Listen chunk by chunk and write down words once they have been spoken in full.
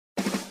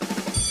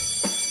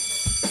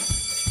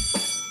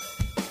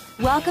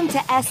Welcome to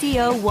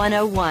SEO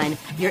 101,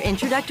 your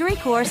introductory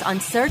course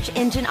on search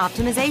engine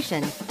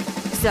optimization.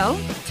 So,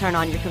 turn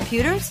on your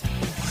computers,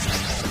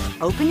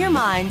 open your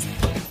minds,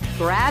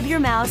 grab your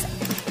mouse,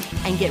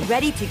 and get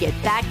ready to get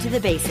back to the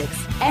basics.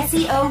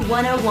 SEO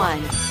 101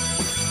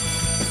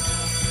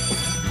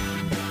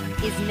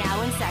 is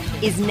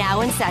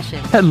now in session.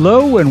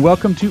 Hello and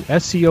welcome to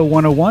SEO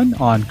 101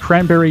 on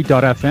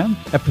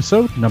Cranberry.fm,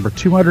 episode number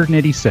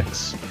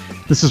 286.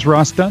 This is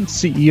Ross Dunn,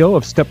 CEO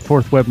of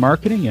Stepforth Web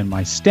Marketing, and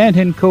my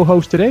stand-in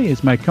co-host today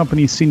is my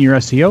company's senior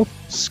SEO,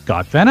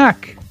 Scott Van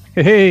Ack.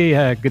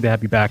 Hey, good to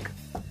have you back,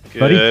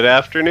 buddy. Good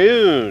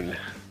afternoon.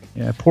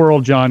 Yeah, poor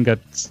old John got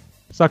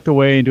sucked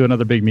away into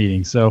another big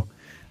meeting, so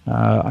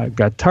I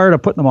got tired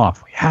of putting them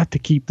off. We had to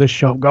keep this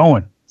show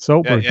going,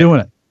 so we're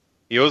doing it.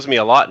 He owes me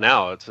a lot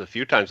now. It's a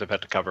few times I've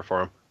had to cover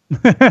for him.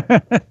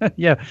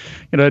 Yeah,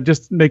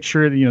 just make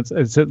sure that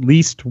it's at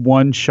least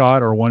one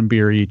shot or one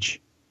beer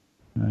each.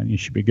 You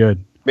should be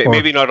good.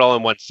 Maybe not all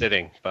in one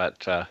sitting,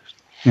 but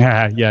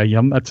yeah.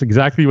 That's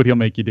exactly what he'll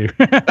make you do.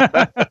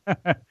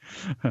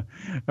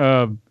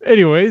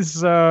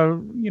 Anyways,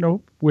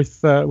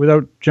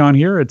 without John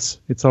here,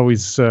 it's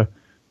always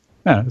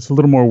it's a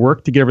little more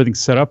work to get everything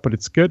set up, but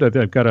it's good. I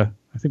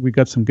think we've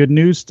got some good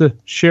news to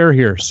share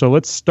here. So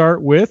let's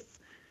start with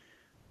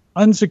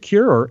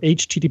unsecure or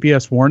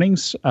HTTPS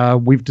warnings.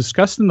 We've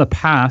discussed in the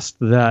past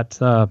that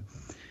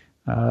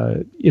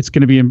it's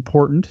going to be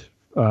important.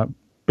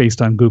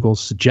 Based on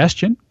Google's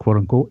suggestion, quote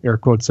unquote, air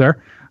quotes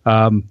there,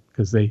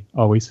 because they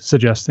always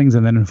suggest things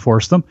and then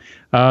enforce them,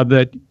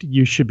 that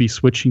you should be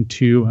switching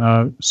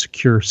to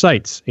secure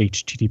sites,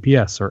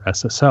 HTTPS or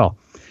SSL.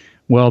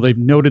 Well, they've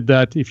noted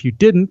that if you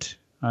didn't,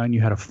 and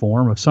you had a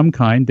form of some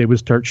kind, they would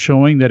start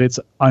showing that it's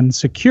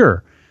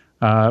unsecure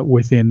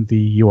within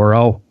the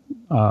URL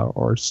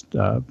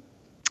URL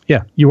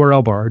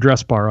bar,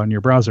 address bar on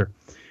your browser.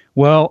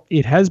 Well,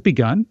 it has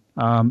begun.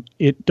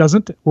 It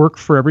doesn't work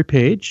for every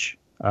page.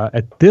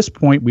 At this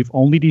point, we've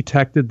only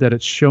detected that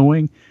it's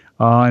showing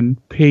on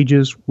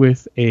pages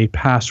with a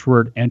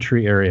password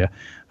entry area.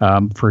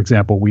 For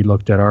example, we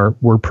looked at our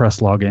WordPress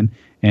login,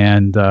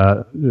 and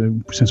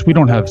since we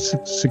don't have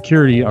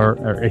security or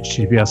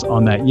HTTPS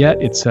on that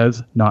yet, it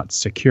says not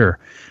secure.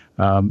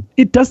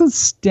 It doesn't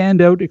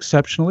stand out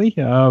exceptionally,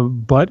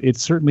 but it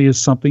certainly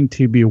is something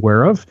to be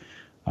aware of.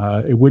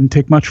 It wouldn't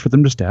take much for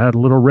them just to add a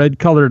little red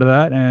color to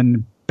that,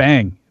 and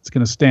bang, it's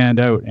going to stand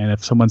out. And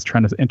if someone's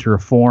trying to enter a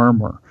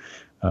form or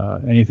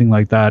anything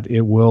like that,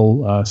 it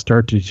will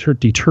start to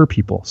deter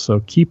people.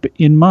 So keep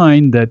in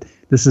mind that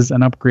this is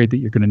an upgrade that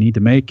you're going to need to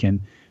make, and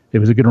it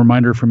was a good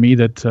reminder for me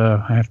that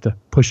I have to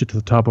push it to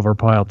the top of our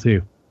pile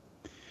too.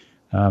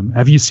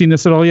 Have you seen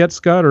this at all yet,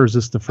 Scott, or is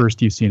this the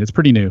first you've seen? It's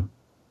pretty new.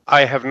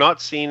 I have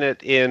not seen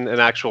it in an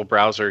actual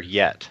browser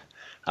yet.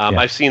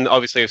 I've seen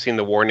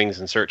the warnings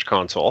in Search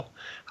Console,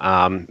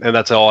 and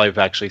that's all I've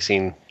actually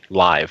seen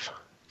live.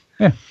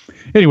 Yeah.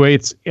 Anyway,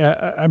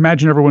 I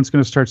imagine everyone's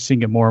going to start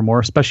seeing it more and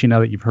more, especially now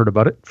that you've heard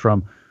about it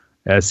from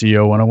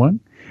SEO 101.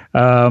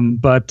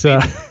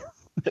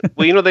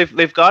 Well,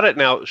 they've got it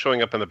now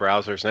showing up in the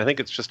browsers, and I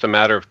think it's just a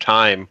matter of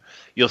time.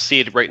 You'll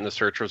see it right in the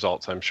search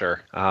results, I'm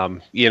sure.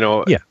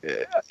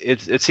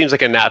 It seems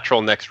like a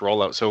natural next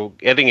rollout. So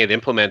getting it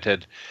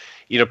implemented,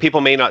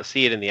 people may not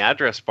see it in the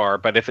address bar,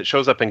 but if it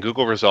shows up in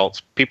Google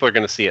results, people are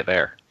going to see it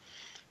there.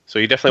 So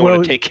you definitely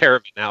want to take care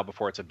of it now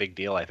before it's a big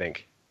deal, I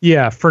think.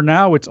 Yeah, for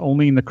now, it's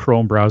only in the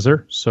Chrome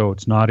browser, so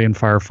it's not in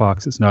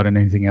Firefox. It's not in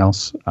anything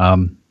else.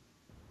 And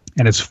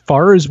as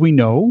far as we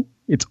know,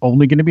 it's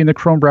only going to be in the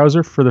Chrome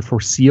browser for the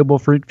foreseeable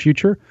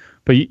future.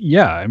 But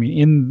yeah, I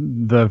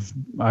mean,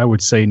 I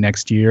would say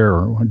next year,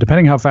 or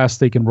depending how fast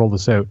they can roll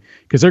this out,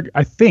 because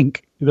I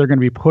think they're going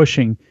to be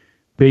pushing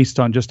based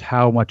on just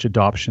how much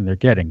adoption they're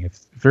getting.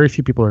 If very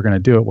few people are going to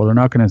do it, well, they're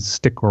not going to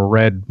stick a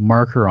red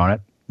marker on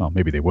it. Well,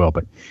 maybe they will,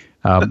 but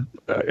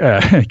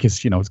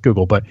because it's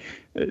Google, but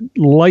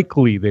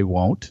likely they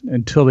won't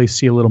until they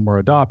see a little more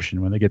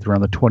adoption. When they get around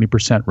the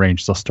 20%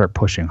 range, they'll start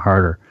pushing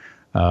harder.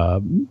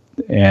 And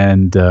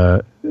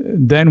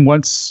then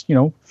once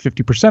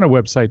 50% of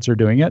websites are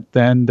doing it,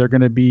 then they're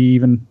going to be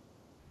even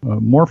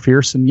more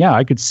fierce. And yeah,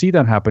 I could see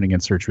that happening in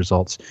search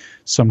results.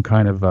 Some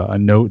kind of a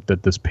note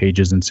that this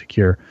page is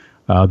insecure.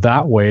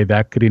 That way,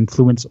 that could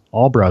influence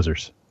all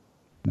browsers.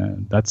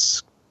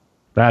 That's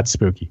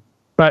spooky.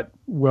 But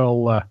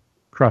we'll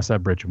cross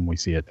that bridge when we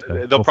see it.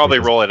 They'll probably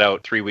roll it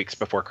out 3 weeks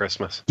before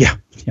Christmas. Yeah.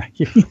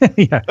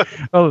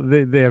 Oh,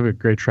 they have a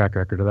great track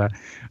record of that.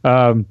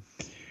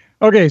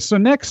 Okay, so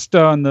next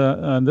on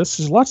this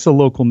is lots of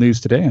local news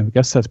today. I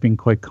guess that's been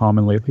quite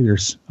common lately.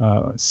 There's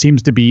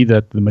seems to be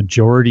that the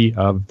majority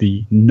of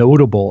the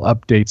notable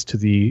updates to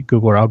the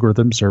Google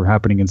algorithms are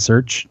happening in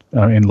search,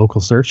 in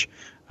local search.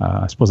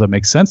 I suppose that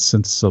makes sense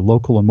since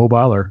local and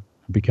mobile are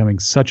becoming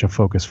such a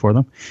focus for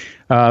them.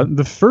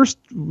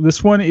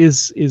 This one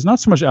is not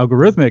so much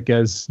algorithmic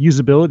as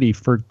usability.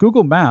 For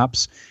Google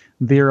Maps,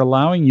 they're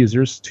allowing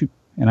users to,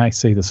 and I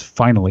say this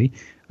finally,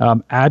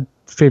 add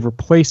favorite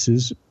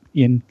places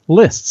in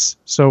lists.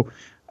 So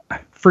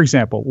for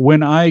example,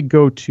 when I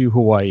go to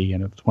Hawaii,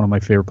 and it's one of my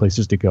favorite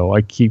places to go,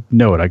 I keep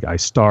note. I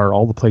star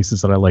all the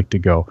places that I like to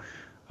go.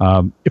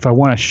 If I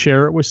want to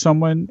share it with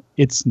someone,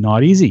 it's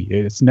not easy.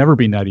 It's never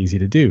been that easy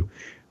to do.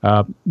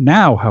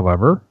 Now,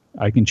 however,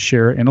 I can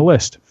share it in a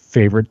list.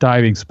 Favorite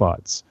diving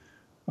spots,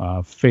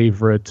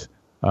 favorite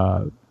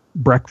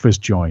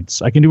breakfast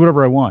joints. I can do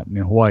whatever I want in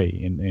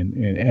Hawaii,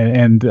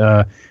 and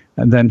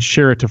then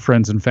share it to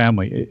friends and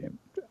family.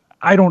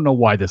 I don't know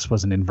why this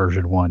wasn't in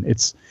version 1.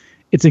 It's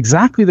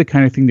exactly the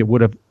kind of thing that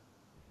would have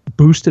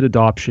boosted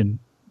adoption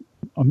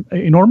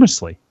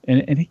enormously,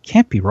 and it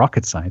can't be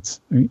rocket science.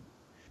 I mean,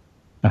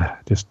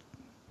 just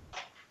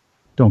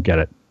don't get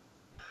it.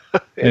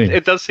 Anyway.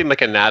 It does seem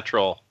like a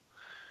natural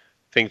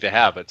thing to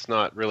have. It's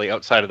not really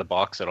outside of the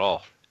box at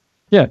all.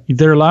 Yeah,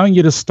 they're allowing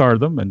you to star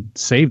them and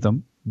save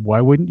them.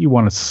 Why wouldn't you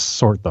want to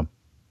sort them?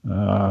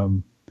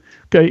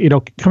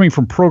 Coming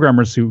from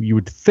programmers who you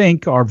would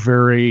think are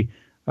very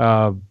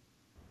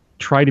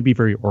try to be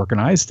very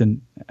organized,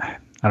 and I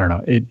don't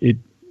know, it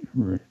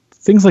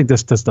things like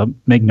this just don't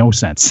make no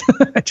sense.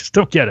 I just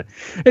don't get it.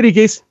 In any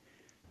case,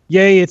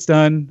 yay, it's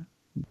done.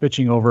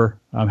 Bitching over.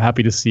 I'm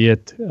happy to see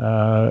it.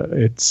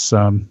 It's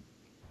I'm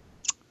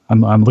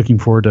looking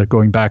forward to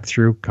going back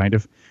through kind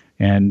of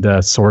and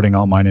sorting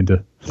all mine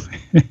into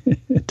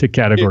to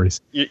categories.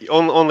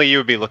 Only you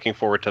would be looking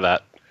forward to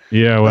that.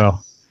 Yeah,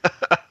 well,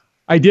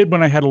 I did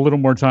when I had a little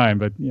more time,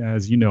 but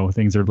as you know,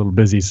 things are a little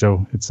busy,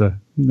 so it's a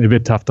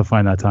bit tough to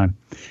find that time.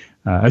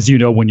 As you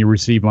know, when you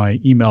receive my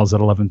emails at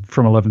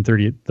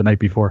 11:30 the night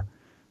before.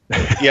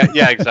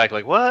 yeah,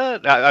 exactly.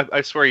 What?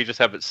 I swear you just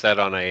have it set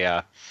on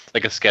a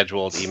like a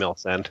scheduled email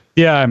send.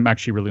 Yeah, I'm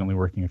actually really only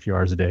working a few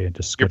hours a day and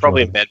just. You're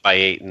probably in bed by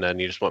 8, and then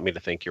you just want me to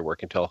think you're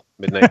working till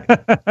midnight.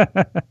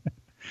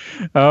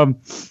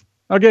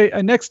 Okay,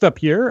 next up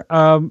here,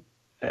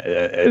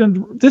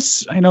 and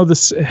this I know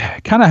this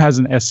kind of has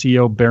an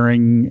SEO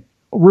bearing,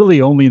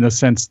 really only in the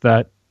sense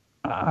that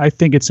I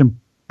think it's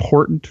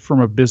important from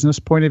a business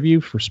point of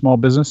view for small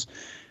business.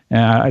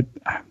 I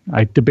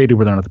debated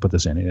whether or not to put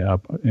this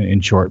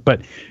in short,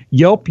 but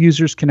Yelp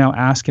users can now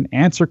ask and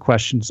answer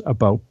questions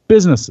about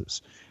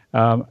businesses,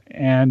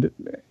 and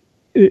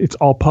it's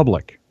all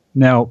public.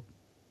 Now,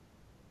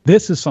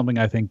 this is something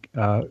I think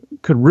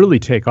could really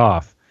take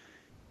off,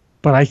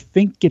 but I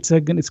think it's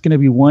going to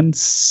be one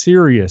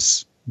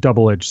serious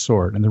double-edged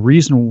sword, and the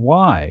reason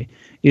why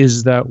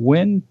is that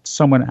when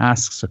someone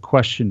asks a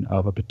question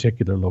of a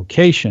particular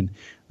location,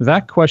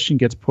 that question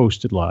gets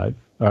posted live,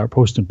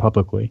 posted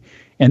publicly,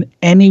 and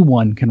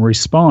anyone can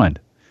respond.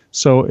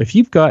 So if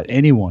you've got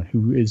anyone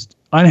who is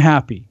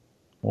unhappy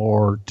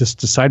or just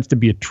decides to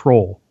be a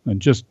troll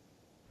and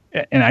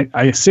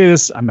I say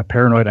this, I'm a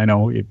paranoid. I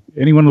know if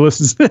anyone who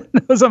listens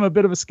knows I'm a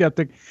bit of a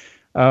skeptic,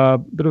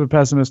 bit of a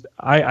pessimist.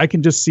 I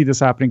can just see this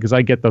happening because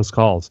I get those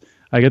calls.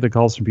 I get the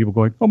calls from people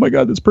going, "Oh my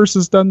God, this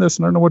person's done this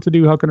and I don't know what to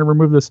do. How can I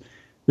remove this?"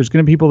 There's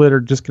going to be people that are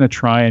just going to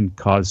try and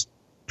cause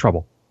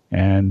trouble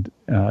and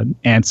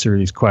answer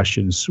these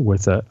questions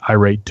with an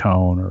irate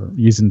tone or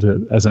using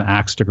it as an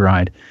axe to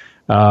grind.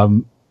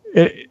 That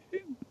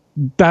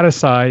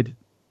aside,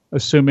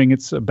 assuming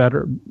it's a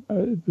better,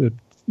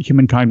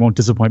 humankind won't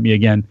disappoint me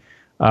again.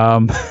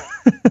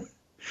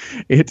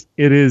 It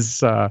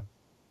is a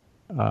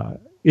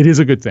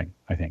good thing,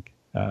 I think,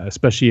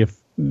 especially if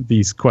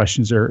these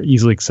questions are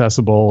easily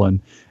accessible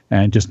and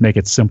just make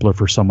it simpler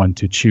for someone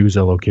to choose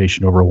a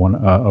location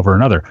over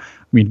another.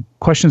 I mean,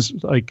 questions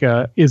like,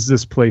 is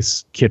this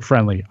place kid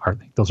friendly?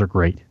 Those are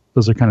great.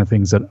 Those are kind of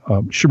things that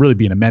should really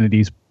be in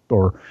amenities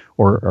or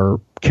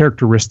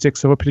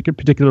characteristics of a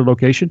particular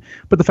location.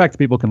 But the fact that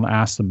people can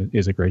ask them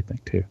is a great thing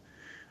too.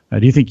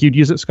 Do you think you'd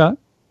use it, Scott?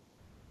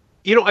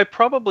 I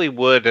probably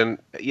would. And,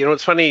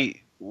 it's funny.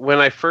 When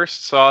I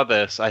first saw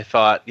this, I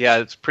thought, yeah,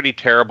 it's pretty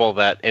terrible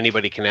that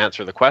anybody can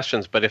answer the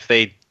questions. But if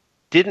they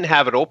didn't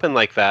have it open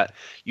like that,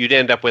 you'd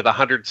end up with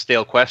 100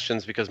 stale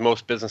questions because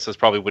most businesses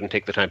probably wouldn't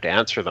take the time to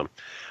answer them.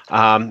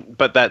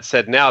 But that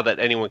said, now that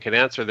anyone can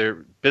answer, their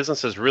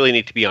businesses really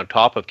need to be on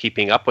top of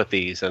keeping up with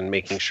these and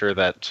making sure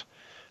that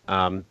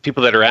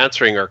people that are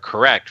answering are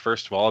correct,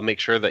 first of all, and make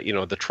sure that,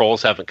 the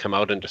trolls haven't come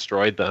out and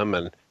destroyed them.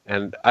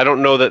 And I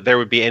don't know that there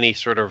would be any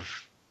sort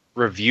of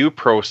review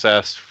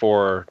process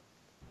for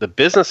the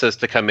businesses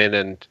to come in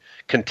and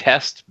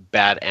contest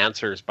bad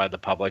answers by the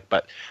public,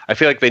 but I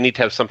feel like they need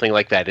to have something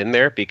like that in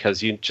there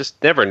because you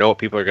just never know what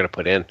people are going to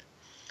put in.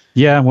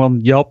 Yeah, well,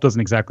 Yelp doesn't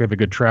exactly have a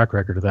good track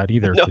record of that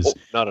either. No,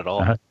 not at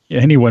all.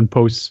 Anyone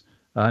posts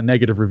a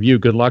negative review,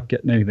 good luck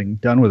getting anything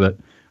done with it.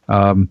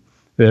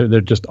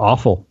 They're just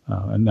awful.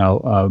 And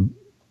now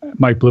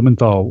Mike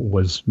Blumenthal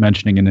was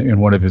mentioning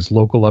in one of his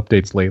local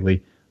updates lately,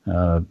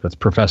 that's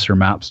Professor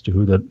Maps, to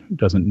who that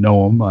doesn't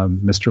know him,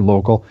 Mr.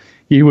 Local.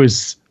 He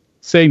was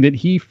saying that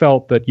he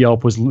felt that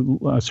Yelp was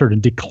sort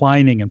of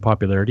declining in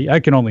popularity. I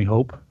can only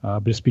hope,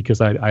 just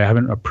because I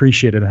haven't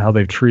appreciated how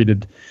they've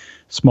treated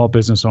small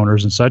business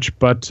owners and such.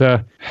 But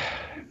that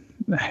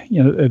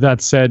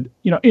said,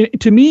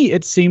 to me,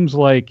 it seems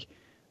like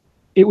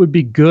it would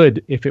be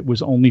good if it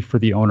was only for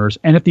the owners,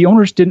 and if the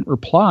owners didn't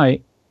reply,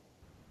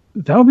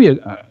 that would be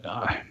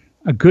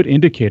a good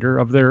indicator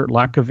of their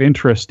lack of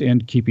interest in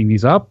keeping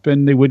these up,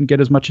 and they wouldn't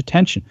get as much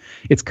attention.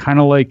 It's kind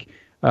of like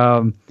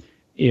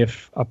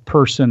if a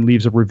person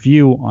leaves a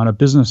review on a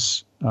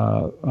business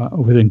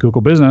within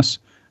Google Business,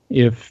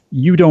 if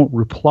you don't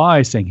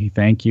reply saying, hey,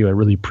 thank you, I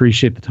really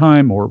appreciate the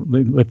time, or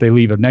if they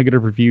leave a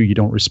negative review, you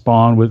don't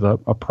respond with a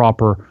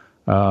proper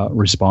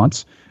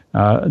response,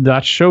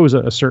 that shows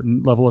a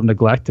certain level of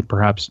neglect, and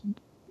perhaps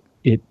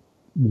it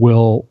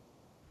will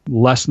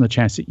lessen the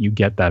chance that you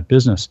get that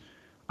business.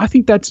 I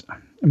think that's,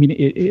 I mean,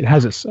 it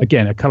has,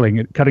 a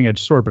cutting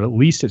edge sword, but at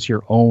least it's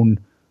your own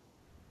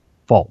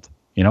fault.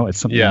 It's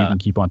something you can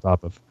keep on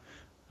top of.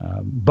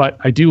 But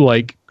I do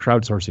like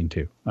crowdsourcing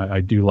too. I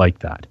do like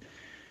that.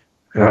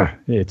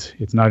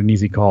 It's not an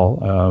easy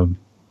call,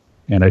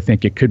 and I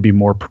think it could be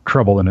more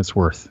trouble than it's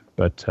worth.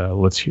 But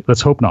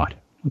let's hope not.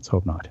 Let's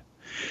hope not.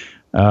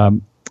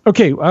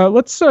 Okay,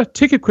 let's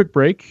take a quick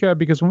break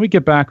because when we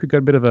get back, we've got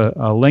a bit of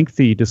a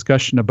lengthy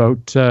discussion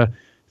about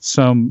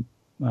some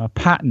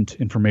patent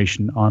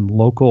information on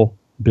local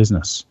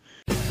business.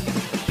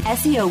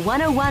 SEO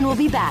 101 will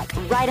be back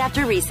right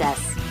after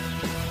recess.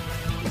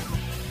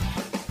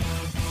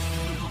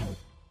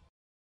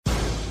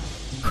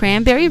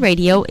 Cranberry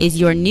Radio is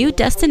your new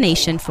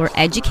destination for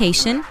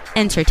education,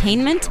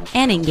 entertainment,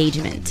 and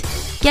engagement.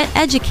 Get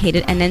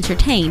educated and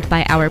entertained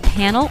by our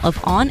panel of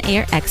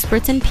on-air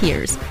experts and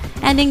peers,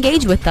 and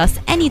engage with us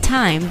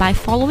anytime by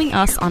following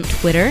us on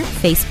Twitter,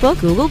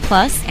 Facebook, Google+,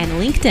 and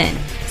LinkedIn,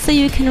 so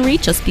you can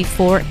reach us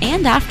before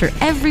and after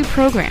every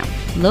program,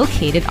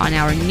 located on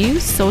our new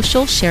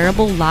social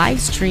shareable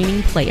live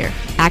streaming player.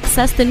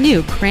 Access the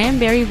new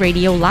Cranberry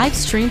Radio live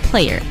stream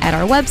player at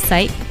our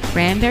website,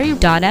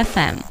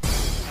 cranberry.fm.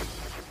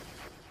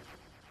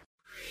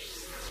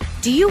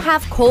 Do you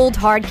have cold,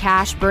 hard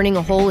cash burning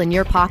a hole in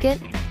your pocket?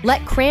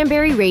 Let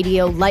Cranberry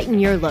Radio lighten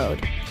your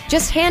load.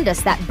 Just hand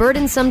us that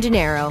burdensome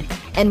dinero,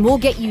 and we'll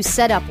get you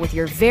set up with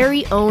your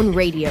very own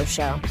radio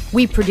show.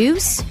 We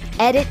produce,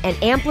 edit, and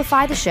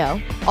amplify the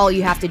show. All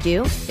you have to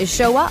do is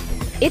show up.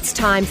 It's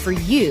time for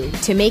you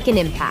to make an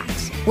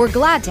impact. We're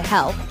glad to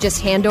help.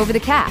 Just hand over the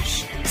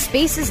cash.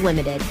 Space is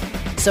limited,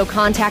 so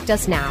contact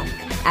us now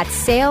at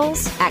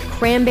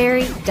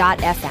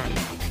sales@cranberry.fm.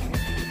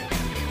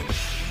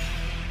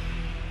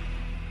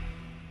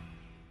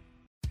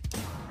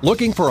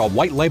 Looking for a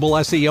white label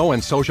SEO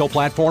and social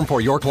platform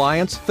for your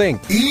clients?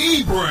 Think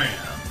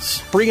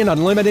eBrands. Free and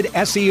unlimited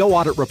SEO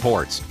audit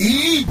reports.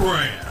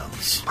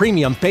 eBrands.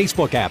 Premium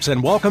Facebook apps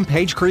and welcome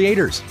page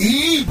creators.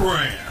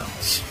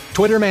 eBrands.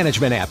 Twitter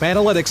management app,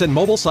 analytics, and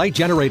mobile site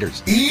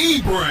generators.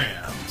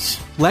 eBrands.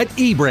 Let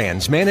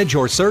eBrands manage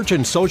your search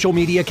and social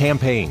media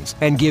campaigns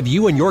and give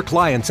you and your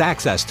clients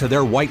access to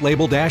their white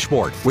label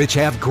dashboard, which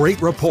have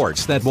great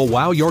reports that will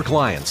wow your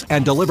clients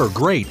and deliver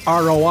great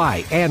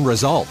ROI and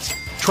results.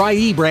 Try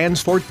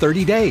eBrands for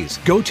 30 days.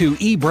 Go to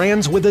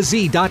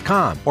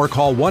eBrandsWithAZ.com or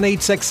call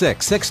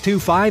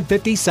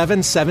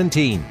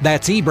 1-866-625-5717.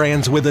 That's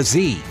eBrands with a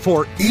Z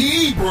for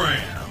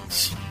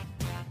eBrands.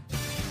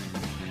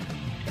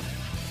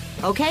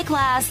 Okay,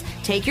 class,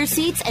 take your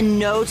seats and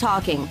no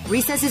talking.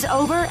 Recess is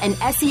over and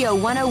SEO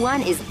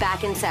 101 is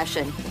back in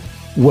session.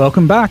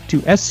 Welcome back to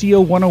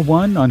SEO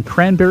 101 on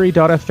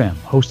Cranberry.fm,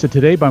 hosted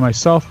today by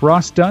myself,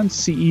 Ross Dunn,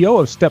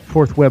 CEO of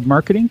Stepforth Web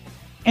Marketing,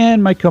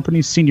 and my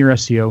company's senior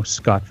SEO,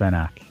 Scott Van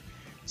Ack.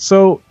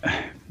 So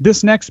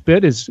this next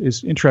bit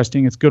is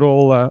interesting. It's good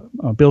old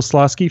Bill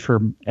Slosky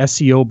from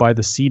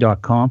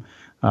SEObythesea.com.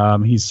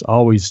 He's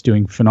always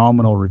doing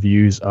phenomenal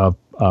reviews of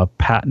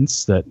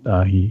patents that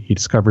he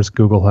discovers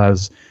Google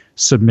has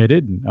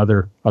submitted, and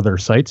other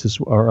sites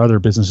or other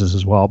businesses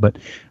as well, but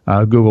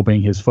Google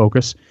being his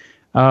focus.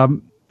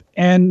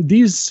 And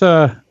these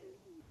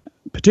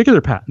particular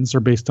patents are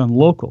based on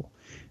local.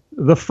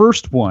 The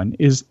first one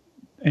is,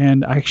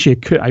 and actually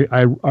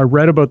I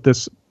read about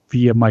this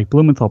via Mike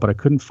Blumenthal, but I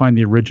couldn't find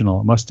the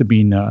original. It must have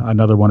been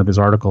another one of his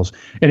articles.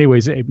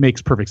 Anyways, it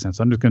makes perfect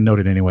sense. I'm just going to note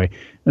it anyway.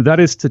 That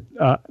is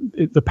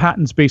the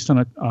patent's based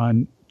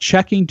on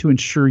checking to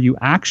ensure you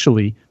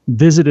actually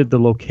visited the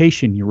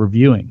location you're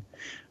reviewing.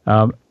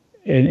 And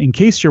in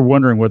case you're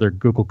wondering whether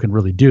Google can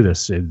really do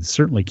this, it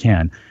certainly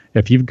can.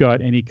 If you've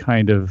got any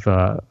kind of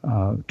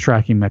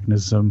tracking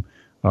mechanism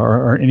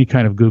or any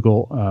kind of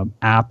Google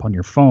app on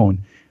your phone,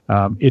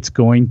 it's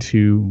going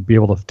to be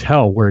able to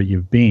tell where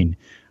you've been.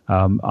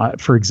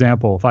 For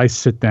example, if I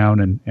sit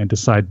down and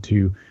decide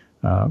to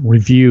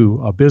review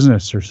a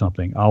business or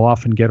something, I'll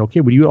often get,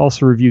 okay, would you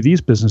also review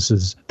these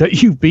businesses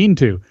that you've been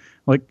to?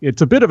 Like,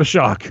 it's a bit of a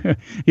shock.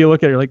 You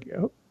look at it, you're like,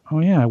 oh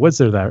yeah, I was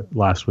there that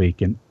last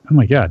week. And oh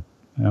my God,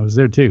 I was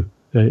there too.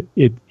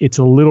 It's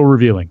a little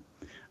revealing,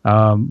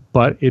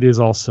 but it is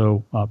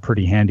also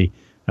pretty handy.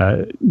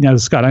 Now,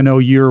 Scott, I know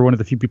you're one of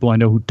the few people I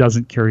know who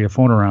doesn't carry a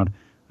phone around.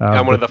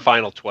 I'm one of the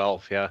final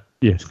 12, yeah.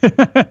 Yes.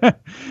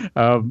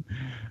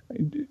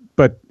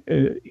 But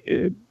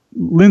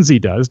Lindsay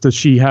does. Does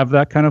she have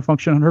that kind of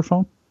function on her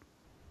phone?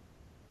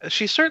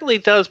 She certainly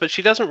does, but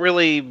she doesn't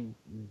really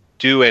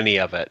do any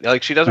of it.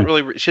 Like she doesn't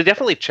really. She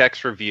definitely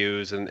checks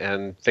reviews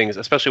and things,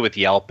 especially with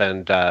Yelp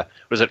and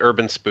was it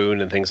Urban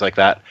Spoon and things like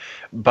that.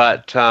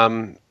 But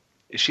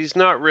she's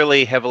not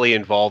really heavily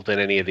involved in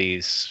any of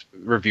these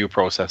review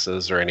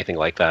processes or anything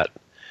like that.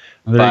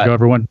 Well, there you go,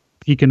 everyone.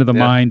 Peek into the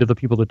mind of the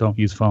people that don't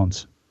use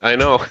phones. I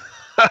know.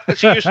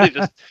 She usually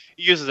just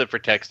uses it for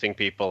texting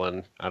people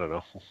and I don't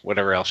know,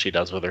 whatever else she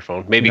does with her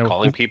phone. Maybe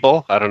calling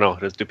people. I don't know.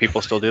 Do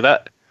people still do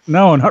that?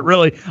 No, not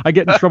really. I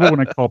get in trouble when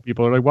I call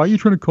people. They're like, why are you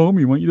trying to call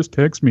me? Why don't you just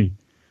text me?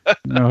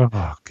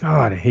 Oh,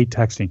 God, I hate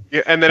texting.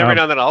 Yeah, and then every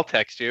now and then I'll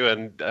text you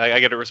and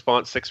I get a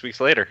response 6 weeks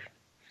later.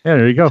 Yeah,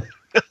 there you go.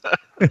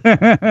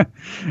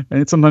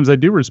 And sometimes I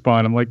do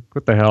respond. I'm like,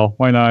 what the hell?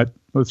 Why not?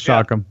 Let's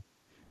shock them.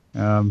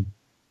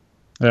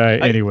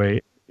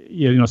 Anyway,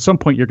 at some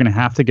point you're going to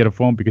have to get a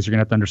phone because you're going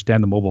to have to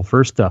understand the mobile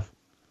first stuff.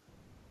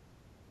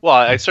 Well,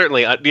 I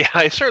certainly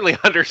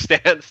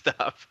understand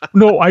stuff.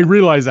 No, I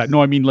realize that.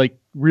 No, I mean, like,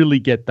 really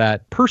get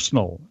that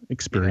personal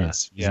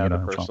experience. Yeah, the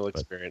personal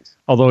experience.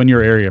 Although in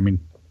your area, I mean,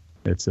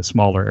 it's a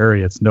smaller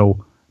area. It's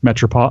no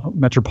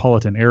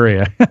metropolitan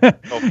area.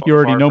 You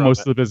already know most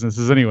of the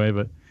businesses anyway.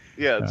 But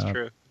yeah, that's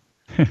true.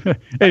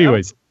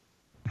 Anyways.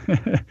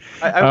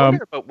 I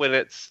wonder about when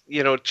it's,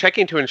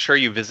 checking to ensure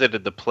you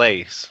visited the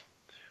place.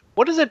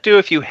 What does it do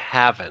if you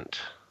haven't?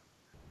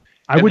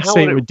 I would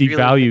say it would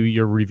devalue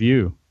your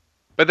review.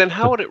 But then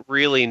how would it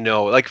really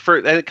know?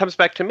 And it comes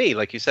back to me.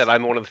 Like you said,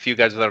 I'm one of the few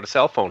guys without a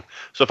cell phone.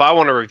 So if I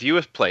want to review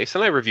a place,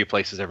 and I review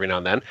places every now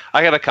and then,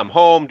 I got to come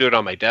home, do it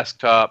on my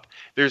desktop.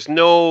 There's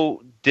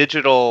no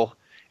digital,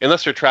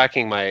 unless they're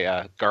tracking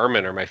my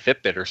Garmin or my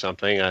Fitbit or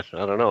something. I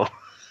don't know.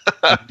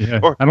 Yeah,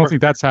 I don't think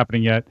that's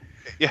happening yet.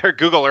 Yeah, or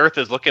Google Earth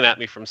is looking at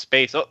me from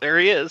space. Oh, there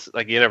he is.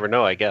 Like, you never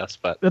know, I guess.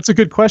 But that's a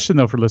good question,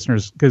 though, for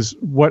listeners, because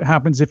what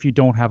happens if you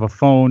don't have a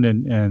phone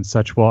and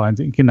such? Well, I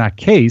think in that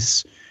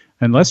case,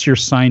 unless you're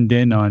signed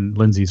in on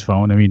Lindsay's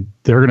phone, I mean,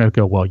 they're going to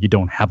go, well, you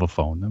don't have a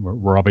phone.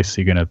 We're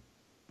obviously going to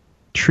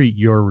treat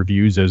your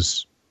reviews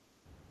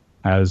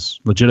as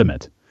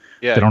legitimate.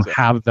 Yeah, they don't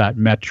have that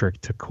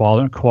metric to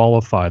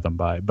qualify them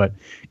by. But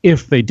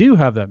if they do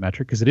have that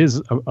metric, because it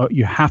is,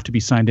 you have to be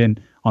signed in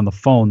on the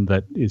phone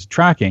that is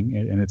tracking,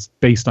 and it's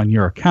based on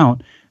your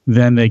account,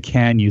 then they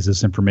can use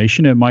this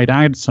information. It might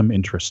add some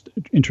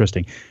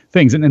interesting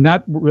things. And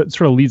that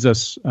sort of leads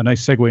us, a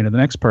nice segue into the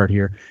next part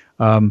here.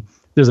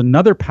 There's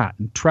another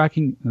patent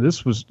tracking.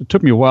 It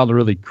took me a while to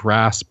really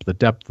grasp the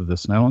depth of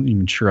this, and I'm not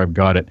even sure I've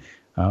got it.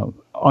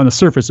 On the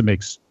surface, it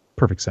makes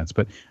perfect sense,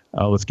 but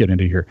let's get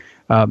into here.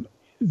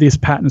 This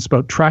patent is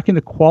about tracking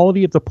the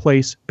quality of the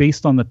place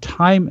based on the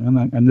time,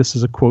 and this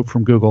is a quote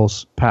from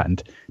Google's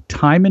patent,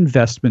 time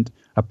investment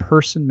a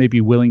person may be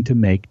willing to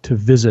make to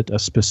visit a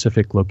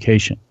specific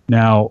location.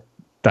 Now,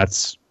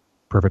 that's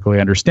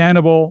perfectly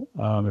understandable.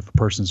 If a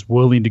person's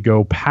willing to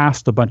go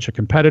past a bunch of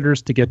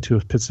competitors to get to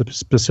a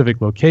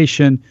specific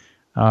location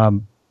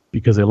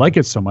because they like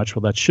it so much,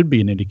 well, that should be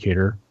an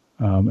indicator.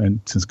 And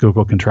since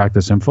Google can track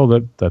this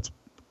info, that's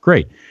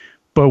great.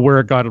 But where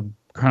it got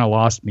kind of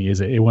lost me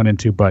is it went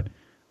into,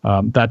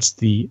 that's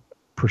the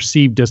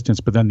perceived distance,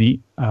 but then the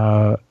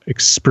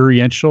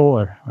experiential,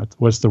 or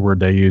what's the word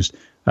they used?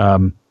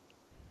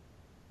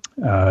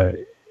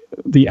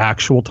 The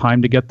actual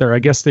time to get there. I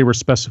guess they were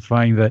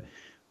specifying that,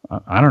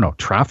 I don't know,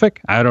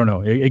 traffic? I don't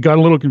know. It got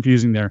a little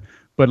confusing there.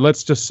 But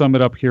let's just sum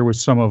it up here with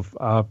some of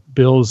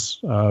Bill's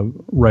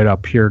right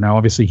up here. Now,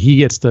 obviously, he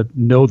gets to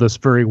know this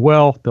very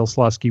well, Bill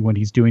Slawski, when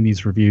he's doing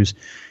these reviews.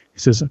 He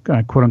says,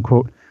 quote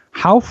unquote,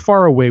 how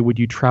far away would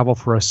you travel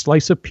for a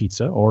slice of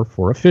pizza or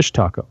for a fish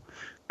taco?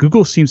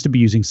 Google seems to be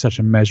using such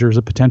a measure as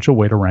a potential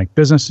way to rank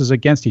businesses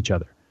against each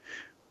other.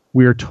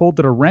 We are told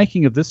that a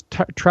ranking of this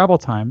travel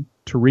time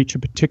to reach a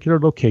particular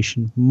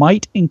location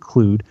might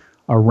include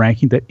a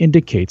ranking that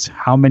indicates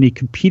how many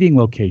competing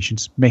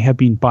locations may have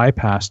been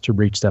bypassed to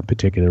reach that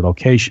particular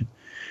location.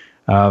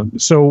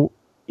 So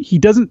he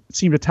doesn't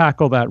seem to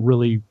tackle that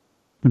really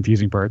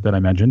confusing part that I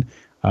mentioned,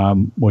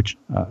 which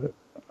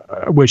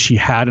I wish he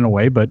had in a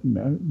way, but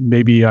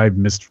maybe I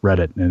misread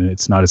it and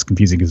it's not as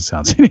confusing as it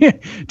sounds.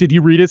 Did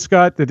you read it,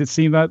 Scott? Did it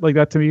seem like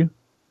that to you?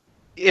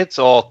 It's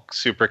all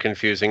super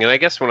confusing. And I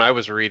guess when I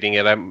was reading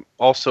it, I'm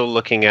also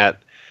looking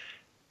at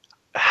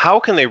how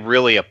can they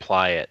really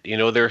apply it?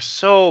 There's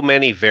so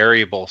many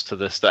variables to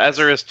this, as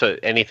there is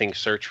to anything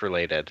search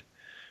related.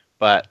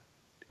 But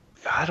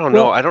I don't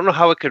know. I don't know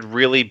how it could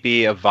really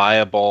be a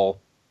viable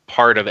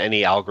part of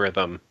any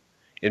algorithm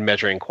in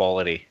measuring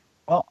quality.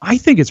 Well, I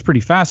think it's pretty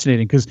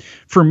fascinating because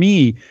for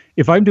me,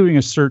 if I'm doing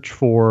a search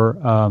for,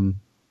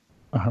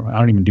 I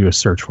don't even do a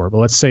search for it, but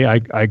let's say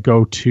I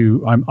go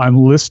to,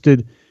 I'm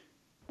listed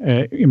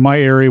in my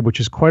area,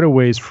 which is quite a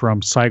ways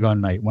from Saigon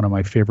Night, one of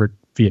my favorite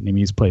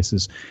Vietnamese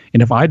places.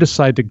 And if I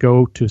decide to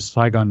go to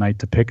Saigon Night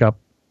to pick up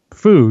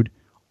food,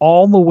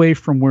 all the way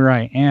from where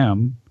I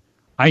am,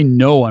 I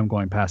know I'm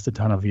going past a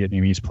ton of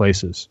Vietnamese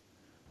places.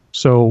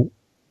 So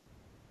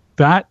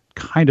that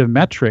kind of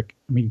metric,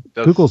 I mean,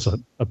 Google's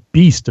a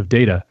beast of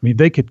data. I mean,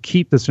 they could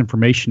keep this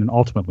information and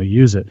ultimately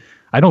use it.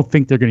 I don't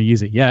think they're going to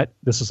use it yet.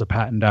 This is a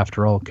patent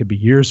after all. It could be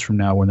years from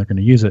now when they're going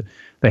to use it.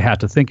 They had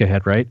to think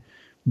ahead, right?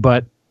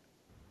 But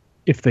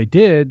if they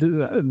did,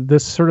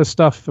 this sort of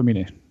stuff, I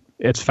mean,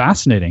 it's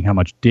fascinating how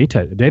much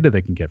data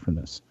they can get from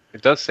this.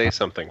 It does say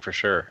something for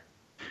sure.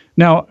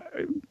 Now,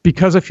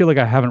 because I feel like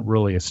I haven't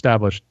really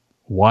established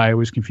why I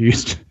was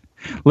confused,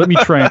 let me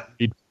try and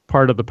read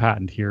part of the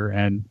patent here,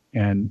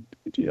 and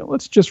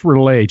let's just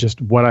relay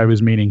just what I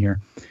was meaning here.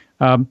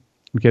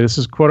 Okay, this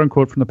is quote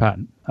unquote from the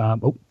patent.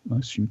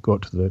 Let's go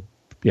to the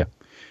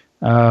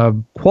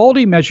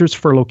quality measures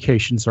for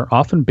locations are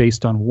often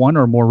based on one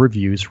or more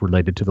reviews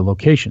related to the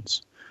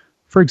locations.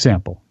 For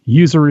example,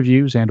 user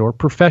reviews and or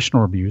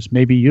professional reviews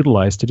may be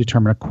utilized to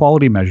determine a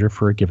quality measure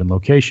for a given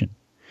location.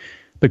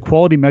 The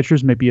quality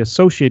measures may be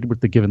associated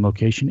with the given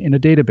location in a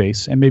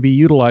database and may be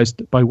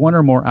utilized by one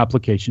or more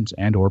applications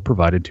and or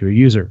provided to a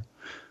user.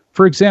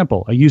 For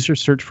example, a user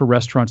search for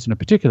restaurants in a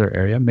particular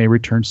area may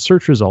return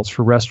search results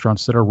for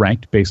restaurants that are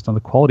ranked based on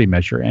the quality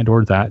measure and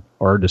or that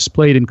are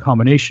displayed in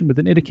combination with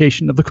an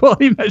indication of the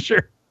quality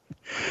measure.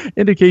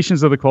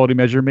 Indications of the quality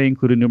measure may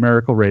include a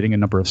numerical rating and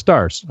number of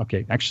stars.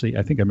 Okay, actually,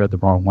 I think I read the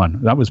wrong one.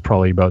 That was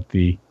probably about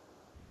the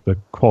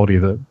quality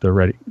of the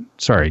rating.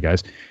 Sorry,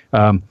 guys.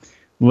 I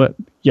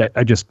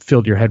just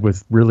filled your head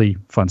with really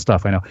fun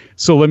stuff, I know.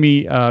 So let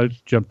me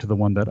jump to the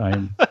one that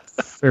I'm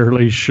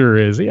fairly sure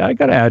is. Yeah, I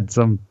got to add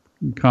some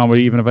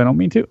comedy even if I don't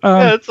mean to.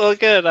 Yeah, it's all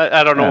good.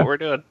 I don't know what we're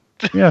doing.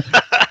 Yeah.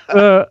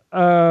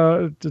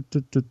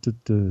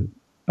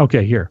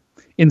 Okay, here.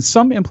 In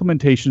some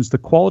implementations, the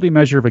quality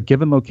measure of a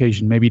given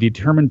location may be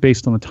determined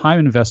based on the time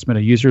investment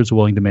a user is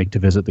willing to make to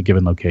visit the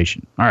given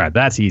location. All right,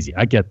 that's easy.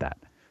 I get that.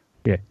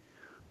 Okay.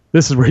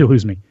 This is where you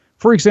lose me.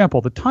 For example,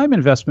 the time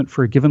investment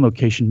for a given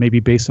location may be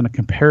based on a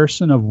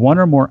comparison of one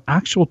or more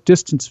actual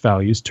distance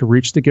values to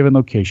reach the given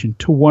location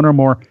to one or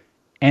more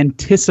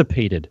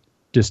anticipated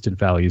distant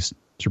values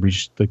to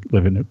reach the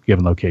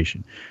given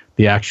location.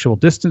 The actual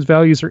distance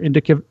values are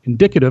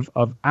indicative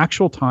of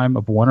actual time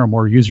of one or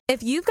more users.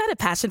 If you've got a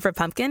passion for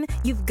pumpkin,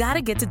 you've got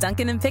to get to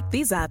Dunkin' and pick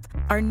these up.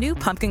 Our new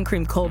Pumpkin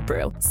Cream Cold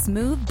Brew.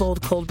 Smooth,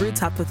 bold cold brew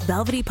topped with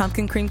velvety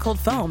pumpkin cream cold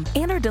foam.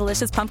 And our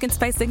delicious pumpkin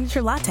spice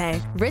signature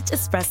latte. Rich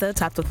espresso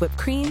topped with whipped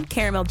cream,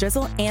 caramel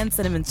drizzle, and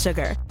cinnamon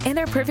sugar. And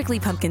our perfectly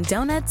pumpkin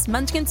donuts,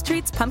 munchkins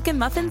treats, pumpkin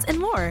muffins, and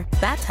more.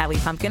 That's how we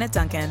pumpkin at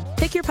Dunkin'.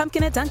 Pick your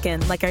pumpkin at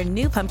Dunkin', like our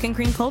new Pumpkin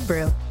Cream Cold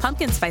Brew,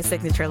 pumpkin spice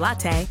signature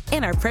latte,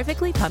 and our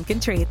perfectly pumpkin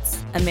treats.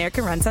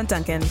 America runs on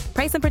Dunkin'.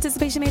 Price and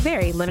participation may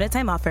vary. Limited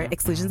time offer.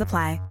 Exclusions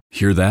apply.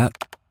 Hear that?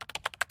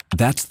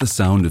 That's the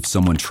sound of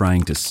someone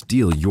trying to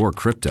steal your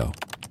crypto.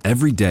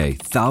 Every day,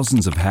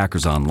 thousands of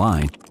hackers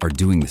online are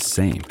doing the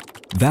same.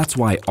 That's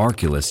why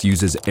Arculus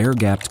uses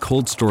air-gapped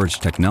cold storage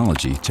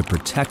technology to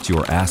protect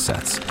your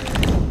assets.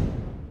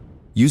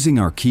 Using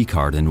our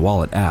keycard and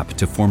wallet app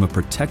to form a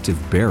protective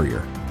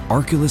barrier,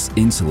 Arculus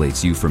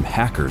insulates you from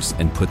hackers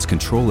and puts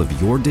control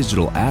of your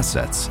digital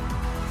assets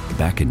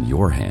back in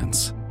your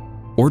hands.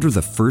 Order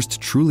the first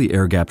truly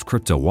air-gapped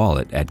crypto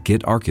wallet at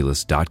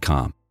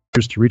getarculus.com.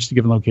 To reach the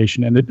given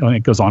location, and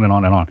it goes on and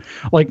on and on.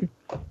 Like,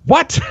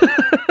 what?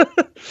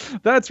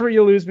 That's where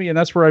you lose me, and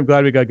that's where I'm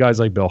glad we got guys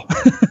like Bill.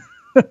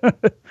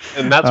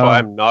 And that's why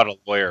I'm not a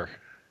lawyer.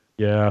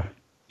 Yeah.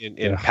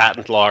 In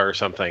patent law or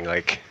something.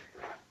 Like,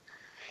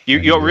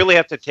 you'll really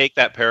have to take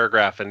that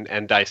paragraph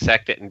and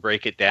dissect it and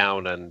break it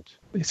down. And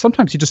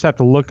sometimes you just have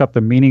to look up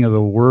the meaning of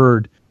the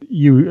word.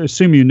 You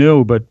assume you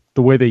know, but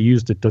the way they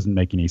used it doesn't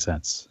make any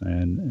sense.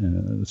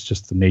 And it's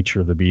just the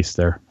nature of the beast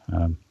there.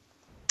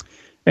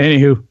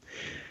 Anywho,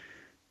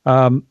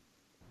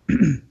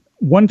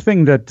 one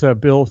thing that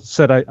Bill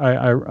said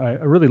I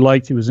really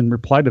liked, it was in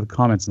reply to the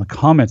comments, and the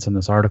comments on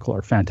this article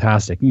are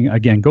fantastic.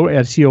 Again, go to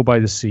SEO by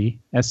the Sea,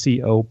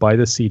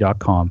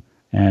 SEObythesea.com,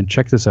 and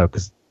check this out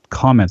because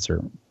comments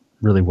are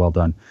really well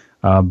done.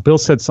 Bill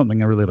said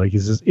something I really like. He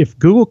says, if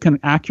Google can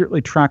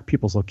accurately track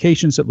people's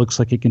locations, it looks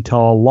like it can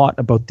tell a lot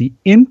about the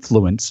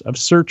influence of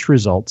search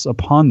results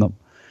upon them.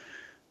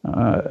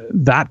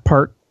 That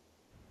part,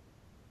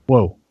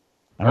 whoa.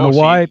 I don't know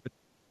why, but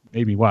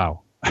maybe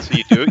wow. So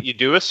you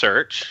do a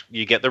search,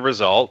 you get the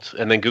result,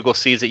 and then Google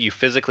sees that you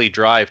physically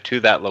drive to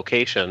that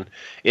location.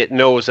 It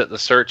knows that the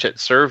search it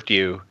served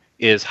you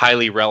is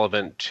highly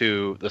relevant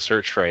to the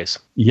search phrase.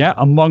 Yeah,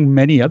 among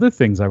many other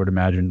things, I would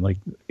imagine. Like,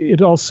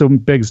 it also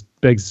begs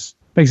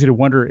you to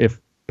wonder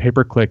if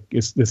pay-per-click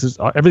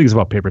everything's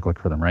about pay-per-click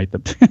for them, right?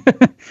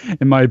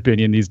 In my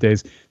opinion, these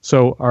days.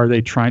 So are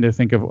they trying to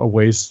think of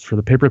ways for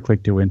the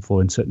pay-per-click to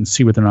influence it and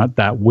see whether or not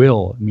that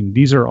will? I mean,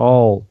 these are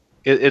all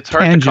it's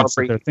hard to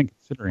comprehend.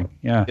 Considering,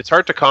 yeah, it's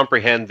hard to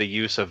comprehend the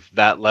use of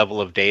that level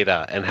of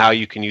data and how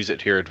you can use it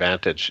to your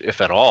advantage,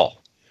 if at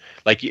all.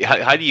 Like,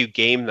 how do you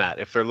game that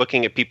if they're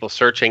looking at people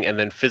searching and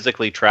then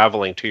physically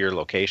traveling to your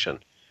location?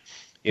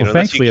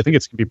 Thankfully, I think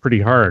it's going to be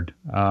pretty hard.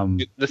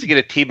 Let's get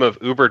a team of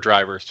Uber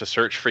drivers to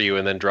search for you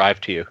and then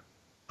drive to you.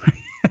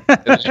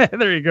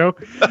 There you go.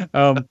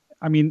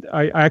 I mean,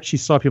 I actually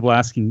saw people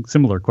asking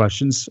similar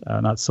questions,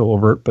 not so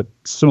overt, but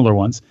similar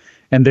ones.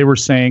 And they were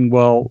saying,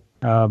 well,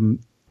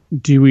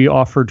 do we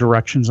offer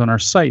directions on our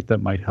site that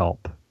might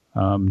help?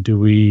 Do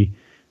we,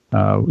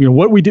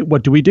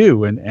 what do we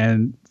do?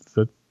 And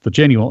the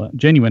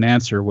genuine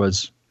answer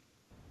was,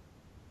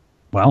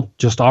 well,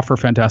 just offer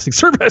fantastic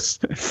service.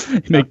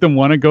 Make them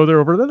want to go there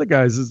over the other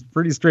guys. It's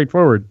pretty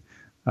straightforward.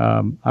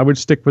 I would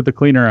stick with the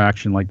cleaner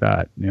action like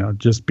that.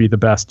 Just be the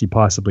best you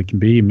possibly can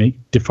be.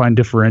 Define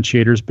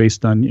differentiators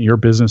based on your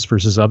business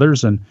versus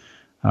others, and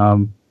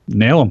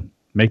nail them.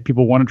 Make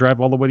people want to drive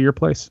all the way to your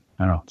place.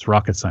 I don't know. It's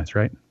rocket science,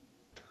 right?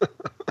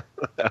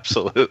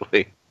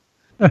 Absolutely.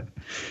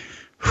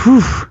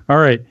 Whew. All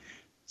right.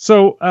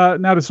 So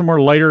now to some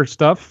more lighter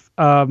stuff.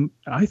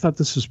 I thought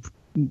this was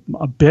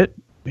a bit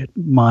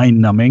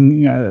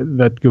mind-numbing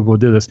that Google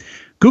did this.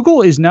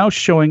 Google is now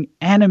showing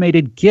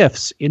animated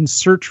GIFs in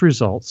search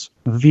results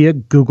via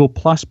Google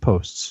Plus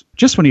posts.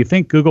 Just when you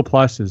think Google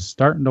Plus is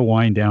starting to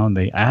wind down,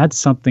 they add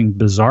something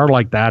bizarre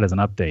like that as an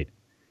update.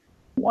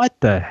 What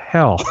the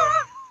hell?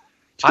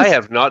 I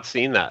have not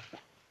seen that.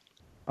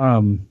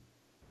 And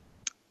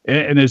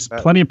there's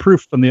plenty of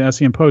proof from the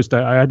SEM post.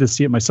 I had to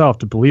see it myself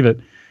to believe it.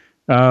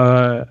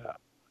 I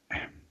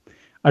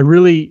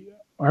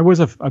was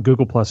a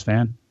Google Plus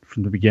fan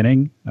from the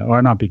beginning,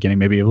 or not beginning,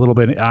 maybe a little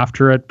bit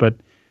after it,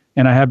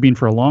 and I have been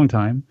for a long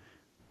time.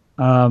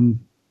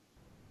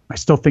 I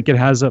still think it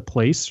has a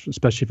place,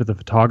 especially for the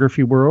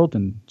photography world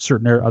and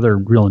certain other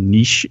real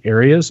niche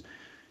areas.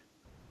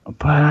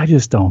 But I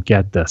just don't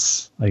get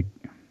this.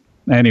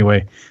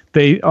 Anyway,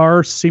 they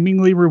are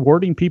seemingly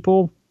rewarding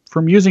people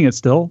from using it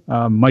still.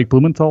 Mike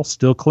Blumenthal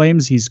still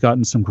claims he's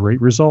gotten some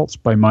great results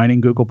by mining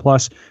Google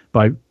Plus,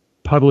 by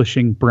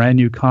publishing brand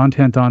new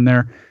content on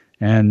there,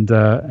 and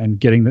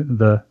getting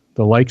the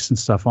likes and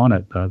stuff on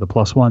it, the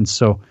plus ones.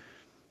 So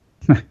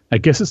I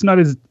guess it's not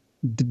as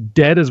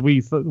dead as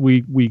we'd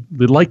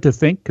like to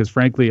think, because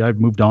frankly I've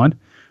moved on.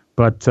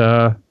 But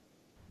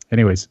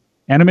anyways,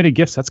 animated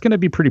GIFs, that's going to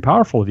be pretty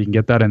powerful if you can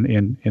get that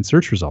in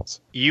search results.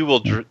 You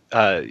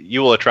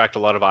will attract a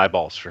lot of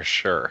eyeballs for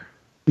sure.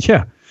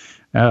 Yeah.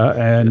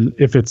 And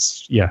if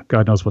it's,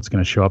 God knows what's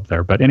going to show up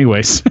there. But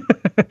anyways,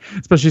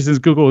 especially since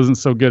Google isn't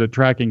so good at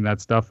tracking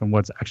that stuff and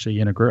what's actually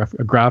in a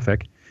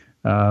graphic.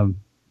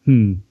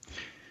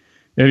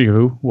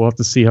 Anywho, we'll have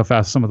to see how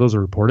fast some of those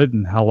are reported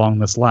and how long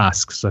this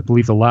lasts. Because I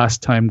believe the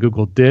last time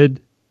Google did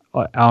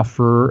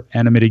offer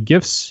animated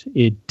GIFs,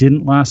 it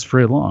didn't last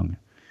very long.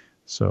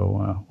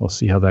 So we'll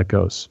see how that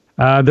goes.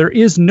 There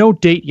is no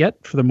date yet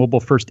for the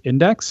Mobile First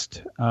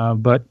Indexed,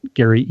 but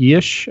Gary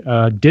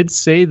Eish did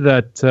say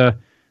that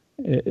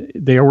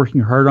they are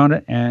working hard on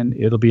it, and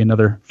it'll be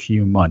another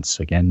few months.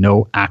 Again,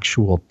 no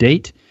actual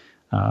date.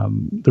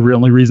 The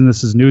only reason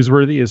this is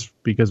newsworthy is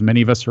because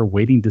many of us are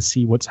waiting to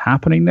see what's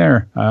happening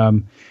there.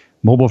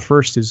 Mobile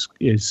First is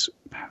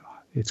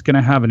it's going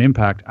to have an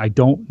impact.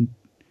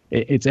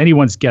 It's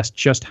anyone's guess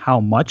just how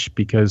much,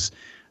 because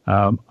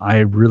I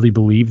really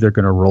believe they're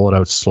going to roll it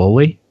out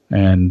slowly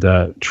and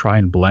try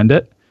and blend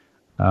it.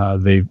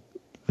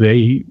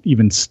 They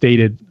even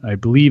stated, I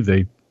believe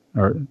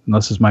or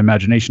unless it's my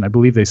imagination, I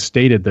believe they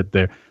stated that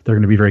they're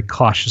going to be very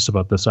cautious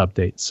about this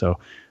update. So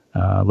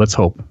let's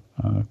hope,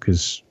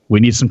 because we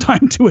need some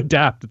time to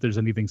adapt if there's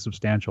anything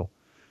substantial.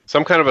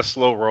 Some kind of a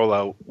slow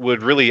rollout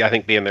would really, I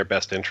think, be in their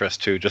best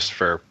interest too, just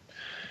for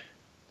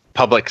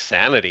public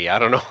sanity. I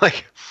don't know,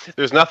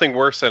 there's nothing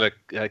worse than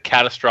a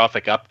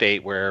catastrophic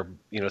update where,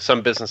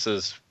 some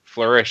businesses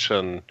flourish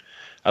and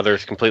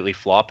others completely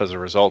flop as a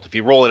result. If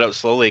you roll it out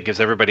slowly, it gives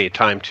everybody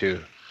time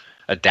to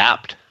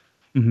adapt.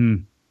 Mm-hmm.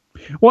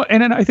 Well,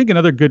 and I think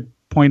another good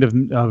point of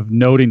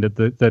noting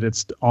that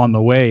it's on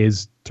the way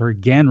is to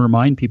again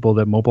remind people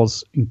that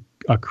mobile's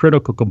a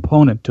critical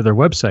component to their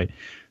website.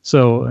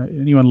 So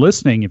anyone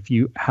listening, if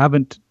you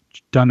haven't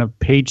done a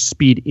Page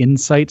Speed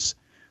Insights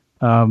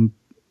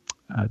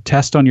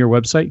test on your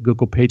website,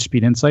 Google Page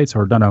Speed Insights,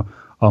 or done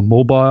a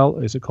mobile,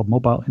 is it called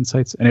Mobile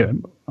Insights? Anyway,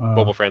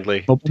 mobile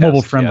friendly.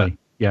 Mobile friendly,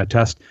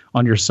 test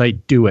on your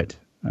site. Do it.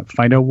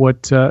 Find out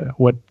what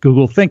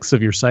Google thinks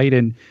of your site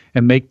and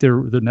make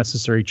the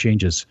necessary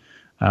changes.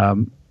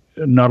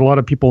 Not a lot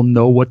of people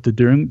know what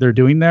they're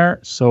doing there,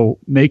 so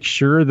make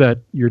sure that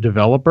your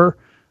developer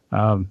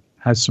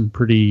has some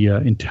pretty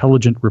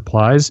intelligent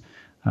replies.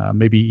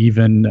 Maybe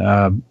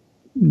even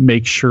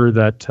make sure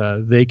that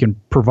they can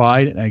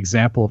provide an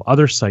example of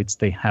other sites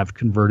they have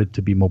converted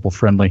to be mobile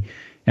friendly,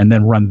 and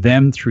then run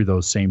them through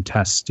those same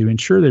tests to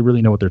ensure they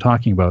really know what they're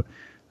talking about.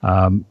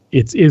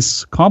 It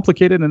is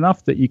complicated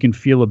enough that you can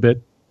feel a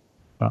bit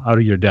out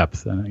of your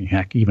depth.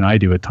 Heck, even I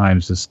do at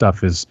times. This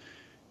stuff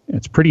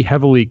it's pretty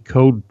heavily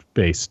code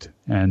based,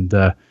 and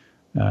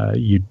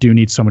you do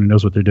need someone who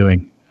knows what they're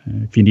doing.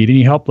 If you need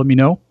any help, let me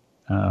know.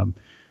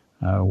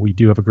 We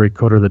do have a great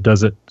coder that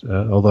does it,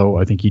 although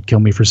I think he'd kill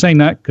me for saying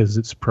that, because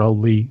it's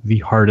probably the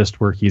hardest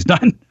work he's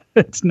done.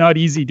 It's not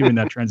easy doing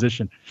that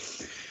transition.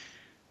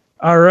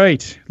 All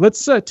right,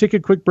 let's take a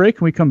quick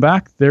break. When we come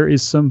back, there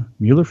is some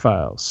Mueller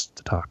files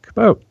to talk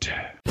about.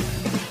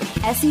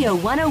 SEO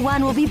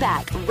 101 will be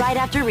back right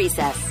after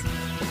recess.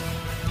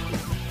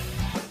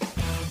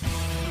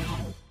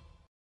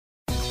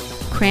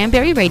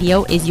 Cranberry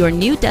Radio is your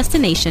new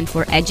destination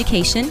for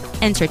education,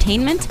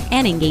 entertainment,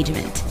 and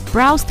engagement.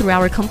 Browse through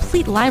our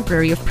complete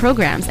library of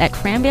programs at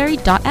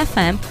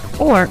cranberry.fm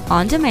or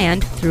on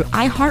demand through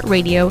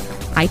iHeartRadio,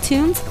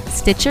 iTunes,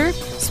 Stitcher,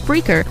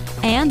 Spreaker,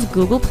 and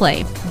Google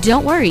Play.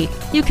 Don't worry,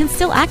 you can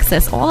still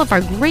access all of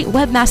our great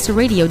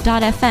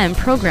webmasterradio.fm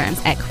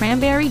programs at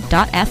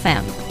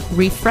cranberry.fm.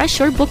 Refresh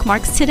your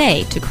bookmarks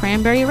today to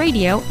Cranberry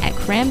Radio at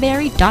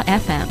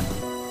cranberry.fm.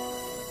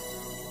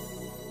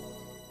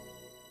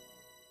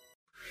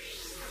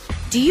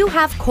 Do you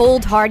have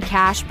cold, hard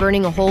cash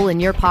burning a hole in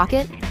your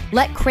pocket?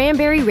 Let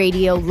Cranberry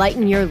Radio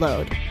lighten your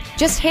load.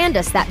 Just hand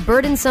us that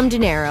burdensome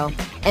dinero,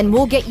 and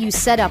we'll get you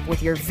set up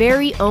with your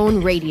very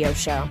own radio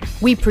show.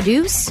 We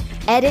produce,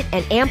 edit,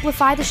 and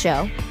amplify the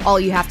show. All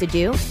you have to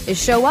do is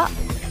show up.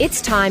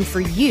 It's time for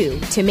you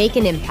to make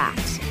an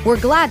impact. We're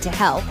glad to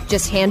help.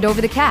 Just hand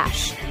over the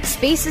cash.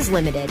 Space is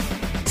limited,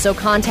 so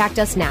contact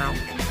us now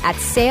at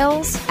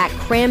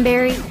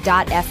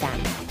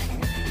sales@cranberry.fm.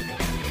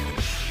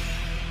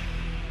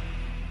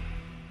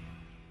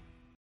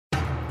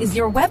 Is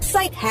your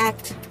website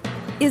hacked?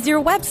 Is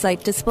your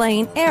website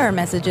displaying error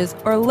messages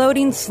or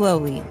loading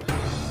slowly?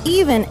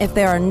 Even if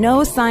there are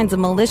no signs of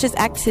malicious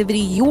activity,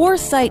 your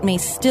site may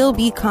still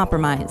be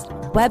compromised.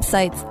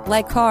 Websites,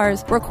 like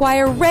cars,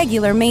 require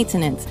regular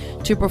maintenance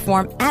to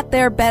perform at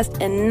their best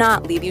and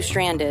not leave you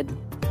stranded.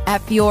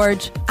 At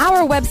Fjorge,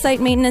 our website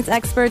maintenance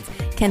experts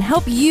can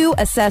help you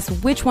assess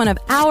which one of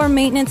our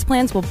maintenance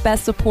plans will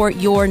best support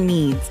your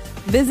needs.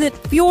 Visit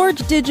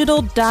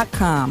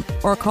fjorgedigital.com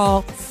or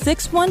call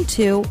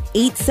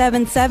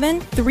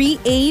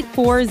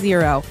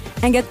 612-877-3840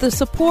 and get the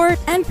support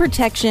and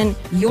protection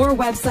your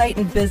website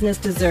and business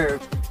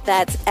deserve.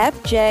 That's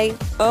FJORGE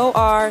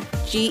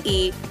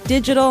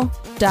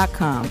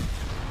digital.com.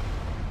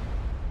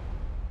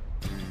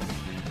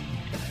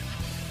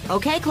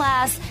 Okay,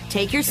 class,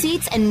 take your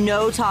seats and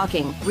no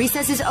talking.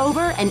 Recess is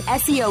over and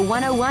SEO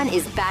 101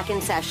 is back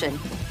in session.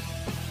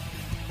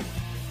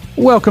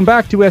 Welcome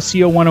back to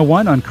SEO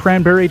 101 on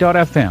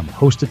Cranberry.fm,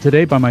 hosted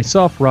today by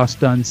myself, Ross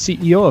Dunn,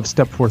 CEO of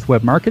Stepforth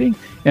Web Marketing,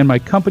 and my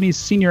company's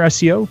senior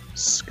SEO,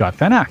 Scott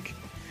Van Ack.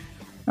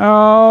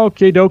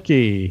 Okay,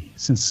 dokie.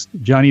 Since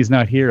Johnny's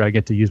not here, I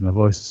get to use my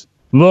voice.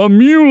 The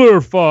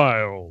Mueller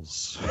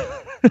Files.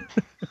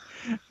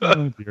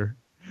 Oh, dear.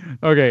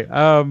 Okay.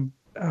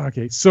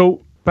 Okay.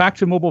 So back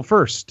to mobile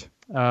first.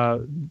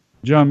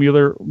 John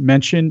Mueller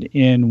mentioned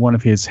in one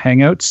of his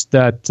Hangouts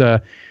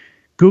that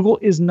Google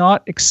is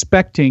not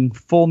expecting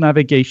full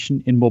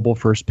navigation in mobile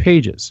first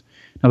pages.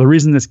 Now, the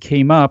reason this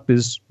came up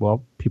is,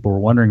 well, people were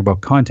wondering about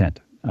content.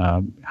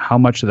 How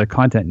much of the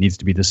content needs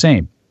to be the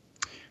same?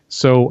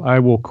 So I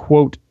will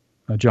quote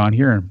John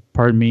here, and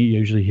pardon me,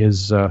 usually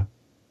he's got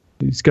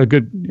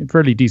good,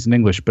 fairly decent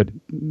English, but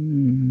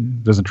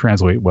doesn't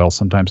translate well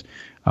sometimes,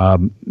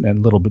 and a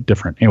little bit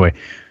different. Anyway, he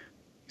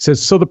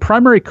says, so the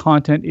primary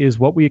content is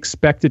what we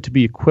expect to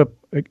be equivalent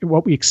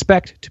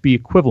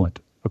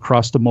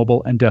across the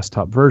mobile and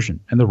desktop version,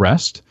 and the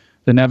rest,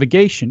 the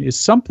navigation, is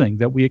something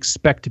that we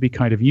expect to be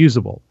kind of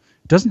usable.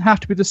 It doesn't have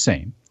to be the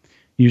same.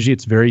 Usually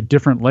it's very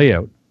different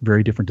layout,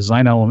 very different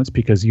design elements,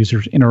 because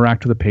users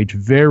interact with the page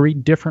very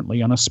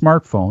differently on a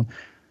smartphone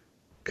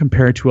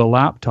compared to a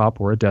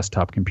laptop or a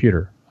desktop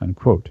computer,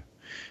 unquote.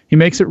 He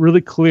makes it really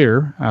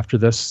clear after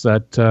this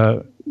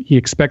that he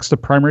expects the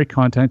primary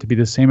content to be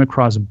the same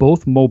across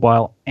both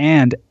mobile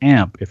and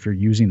AMP if you're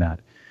using that.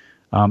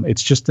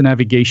 It's just the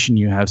navigation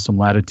you have some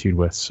latitude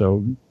with,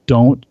 so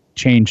don't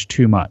change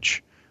too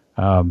much.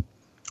 I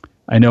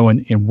know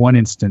in one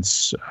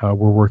instance, we're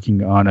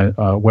working on a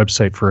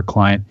website for a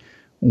client.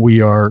 We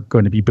are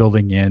going to be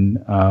building in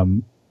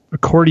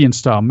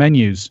accordion-style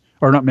menus,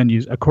 or not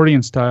menus,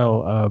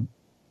 accordion-style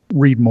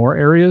read more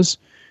areas,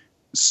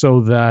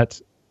 so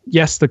that,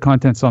 yes, the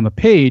content's on the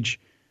page,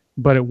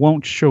 but it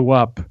won't show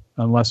up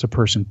unless a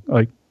person,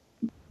 like,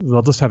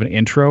 they'll just have an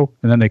intro,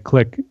 and then they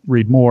click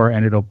read more,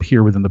 and it'll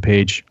appear within the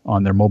page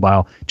on their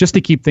mobile, just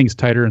to keep things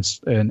tighter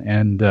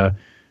and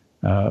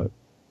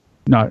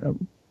not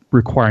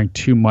requiring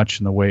too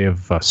much in the way of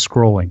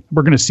scrolling.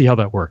 We're going to see how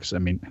that works. I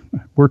mean,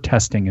 we're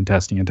testing and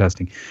testing and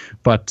testing,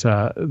 but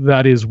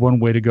that is one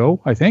way to go,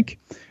 I think,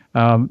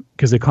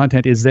 because the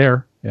content is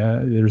there.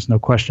 There's no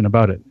question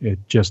about it. It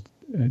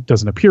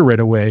doesn't appear right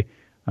away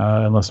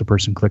unless a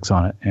person clicks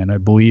on it, and I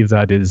believe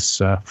that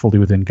is fully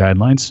within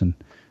guidelines. And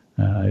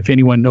if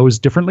anyone knows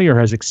differently or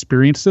has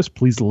experienced this,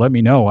 please let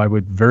me know. I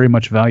would very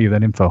much value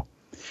that info.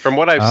 From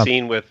what I've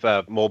seen with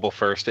mobile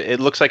first,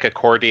 it looks like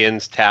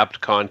accordions,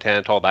 tabbed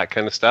content, all that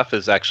kind of stuff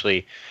is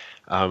actually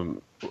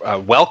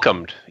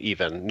welcomed,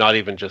 even, not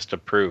even just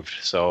approved.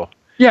 So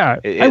yeah,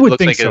 it I would looks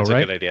think like so, it's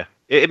right? a good idea.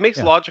 It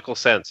makes logical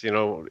sense. You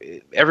know,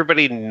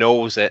 everybody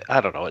knows it. I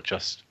don't know. It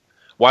just,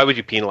 why would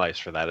you penalize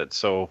for that? It's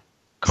so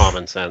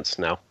common sense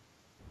now.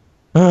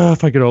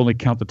 If I could only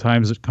count the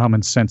times that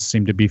common sense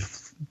seemed to be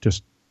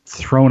just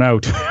thrown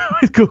out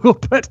with Google,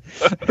 but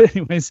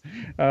anyways,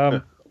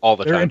 all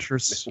the their time.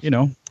 interests, you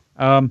know.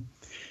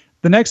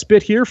 The next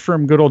bit here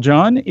from good old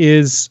John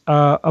is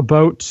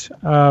about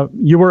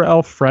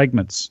URL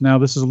fragments. Now,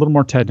 this is a little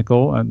more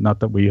technical,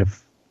 not that we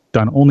have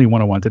done only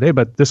 101 today,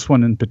 but this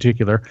one in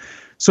particular.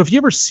 So if you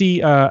ever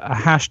see a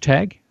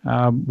hashtag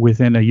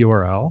within a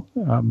URL,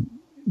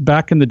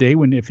 back in the day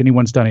if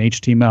anyone's done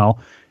HTML,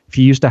 if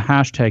you used a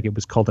hashtag, it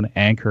was called an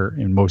anchor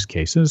in most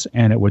cases,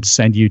 and it would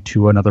send you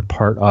to another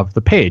part of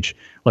the page.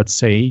 Let's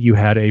say you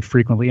had a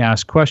frequently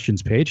asked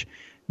questions page.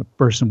 A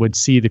person would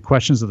see the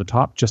questions at the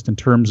top just in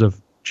terms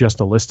of just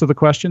a list of the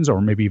questions,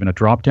 or maybe even a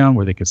drop down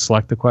where they could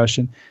select the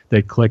question.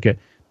 They'd click it.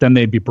 Then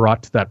they'd be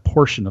brought to that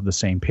portion of the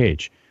same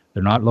page.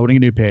 They're not loading a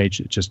new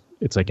page.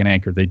 It's like an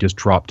anchor. They just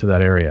drop to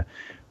that area.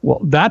 Well,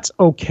 that's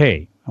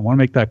okay. I want to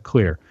make that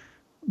clear.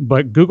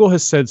 But Google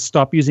has said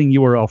stop using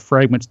URL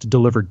fragments to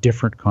deliver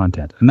different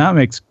content. And that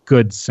makes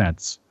good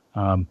sense.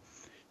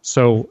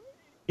 So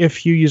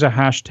if you use a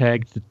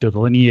hashtag to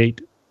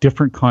delineate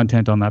different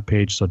content on that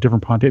page, so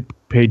different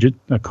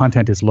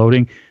content is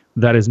loading,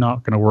 that is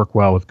not going to work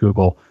well with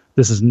Google.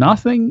 This is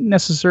nothing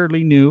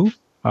necessarily new.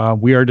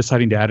 We are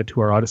deciding to add it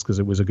to our audits because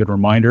it was a good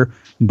reminder.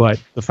 But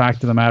the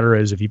fact of the matter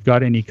is, if you've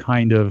got any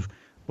kind of,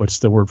 what's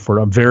the word for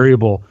it, a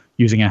variable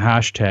using a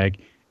hashtag,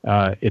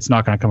 it's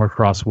not going to come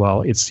across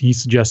well. He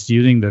suggests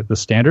using the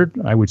standard,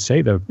 I would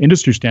say, the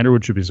industry standard,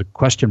 which is a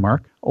question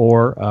mark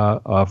or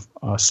a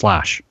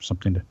slash,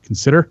 something to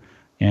consider.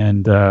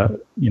 And,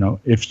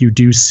 if you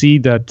do see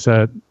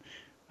that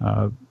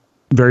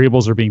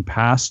variables are being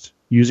passed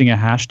using a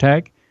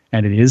hashtag,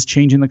 and it is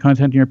changing the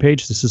content in your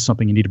page, this is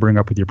something you need to bring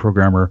up with your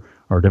programmer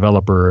or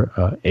developer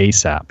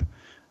ASAP.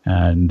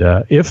 And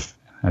if,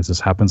 as this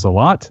happens a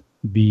lot,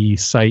 the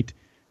site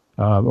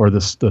or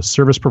the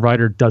service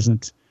provider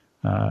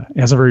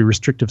has a very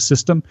restrictive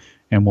system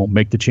and won't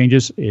make the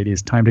changes, it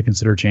is time to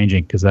consider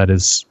changing, because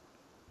that's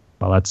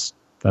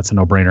a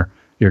no-brainer.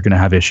 You're going to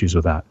have issues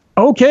with that.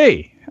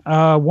 Okay,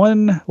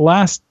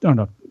 last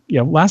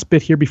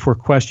bit here before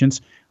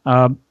questions.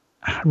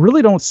 I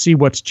really don't see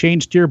what's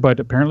changed here, but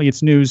apparently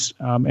it's news,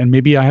 and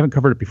maybe I haven't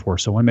covered it before,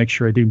 so I want to make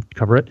sure I do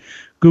cover it.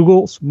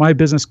 Google's My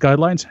Business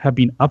Guidelines have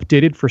been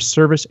updated for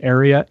service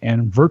area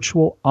and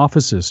virtual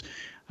offices.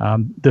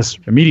 This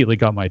immediately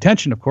got my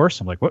attention, of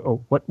course. I'm like,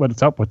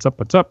 what's up?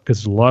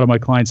 Because a lot of my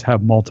clients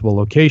have multiple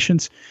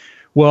locations.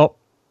 Well,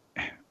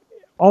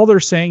 all they're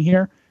saying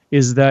here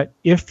is that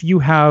if you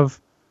have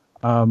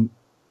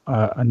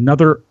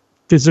another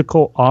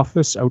physical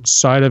office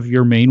outside of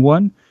your main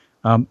one,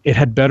 it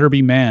had better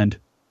be manned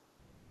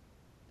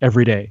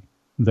every day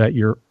that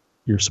you're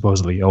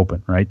supposedly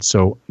open, right?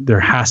 So there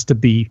has to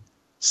be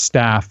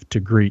staff to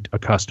greet a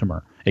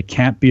customer. It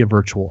can't be a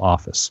virtual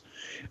office.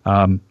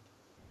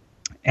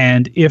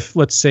 And if,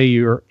 let's say,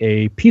 you're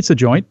a pizza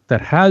joint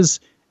that has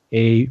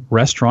a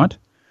restaurant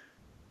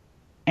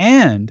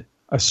and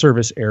a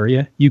service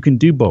area, you can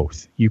do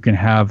both. You can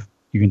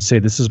say,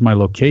 this is my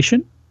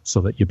location, so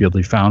that you'll be able to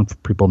be found for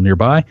people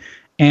nearby,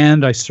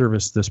 and I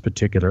service this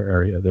particular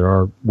area. There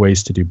are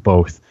ways to do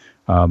both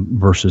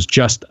versus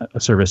just a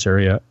service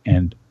area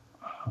and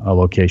a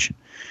location.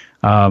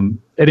 In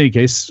any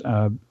case,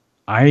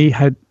 I've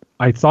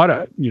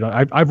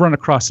run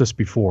across this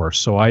before,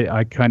 so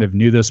I kind of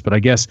knew this, but I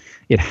guess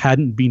it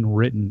hadn't been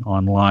written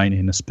online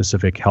in a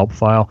specific help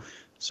file.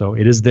 So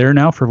it is there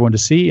now for everyone to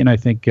see, and I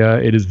think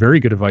it is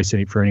very good advice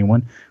for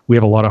anyone. We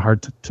have a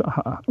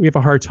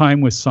hard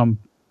time with some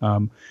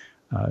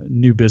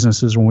new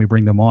businesses when we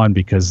bring them on,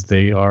 because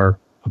they are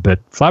a bit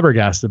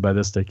flabbergasted by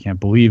this. They can't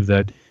believe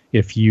that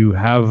if you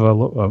have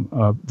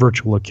a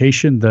virtual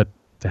location, that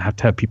they have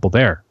to have people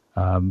there.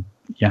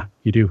 Yeah,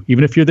 you do.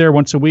 Even if you're there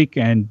once a week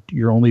and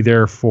you're only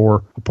there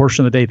for a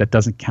portion of the day, that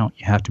doesn't count.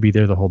 You have to be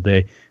there the whole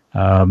day.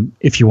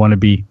 If you want to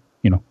be,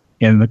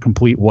 in the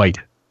complete white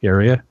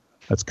area,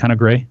 that's kind of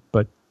gray,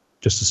 but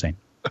just the same.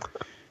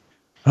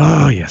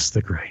 Oh, yes,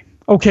 the gray.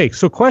 Okay,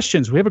 so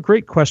questions. We have a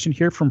great question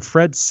here from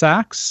Fred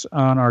Sachs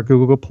on our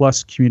Google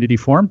Plus community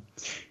forum.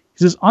 He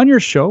says, on your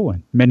show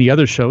and many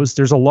other shows,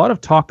 there's a lot of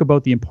talk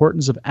about the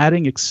importance of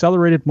adding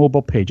accelerated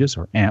mobile pages,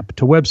 or AMP,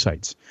 to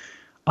websites.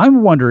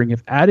 I'm wondering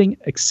if adding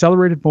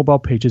accelerated mobile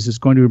pages is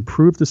going to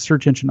improve the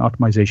search engine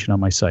optimization on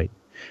my site.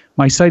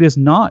 My site is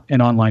not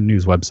an online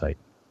news website.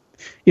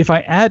 If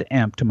I add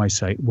AMP to my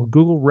site, will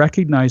Google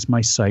recognize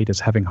my site as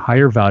having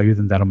higher value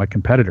than that of my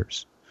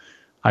competitors?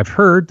 I've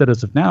heard that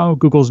as of now,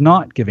 Google's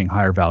not giving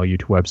higher value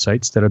to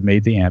websites that have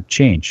made the AMP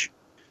change.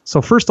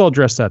 So first I'll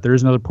address that. There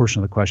is another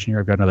portion of the question here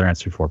I've got another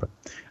answer for, but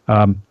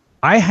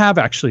I have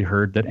actually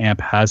heard that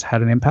AMP has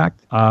had an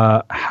impact.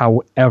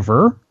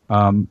 However,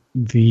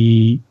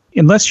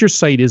 unless your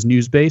site is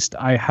news-based,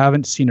 I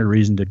haven't seen a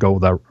reason to go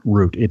that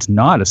route. It's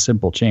not a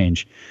simple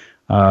change.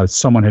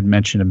 Someone had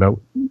mentioned about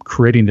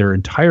creating their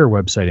entire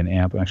website in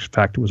AMP. In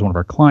fact, it was one of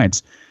our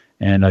clients,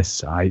 and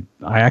I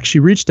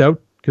actually reached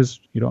out because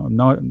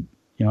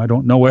I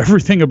don't know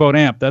everything about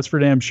AMP. That's for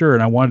damn sure,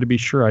 and I wanted to be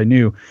sure I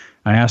knew.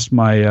 I asked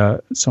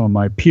some of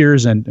my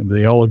peers, and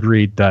they all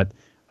agreed that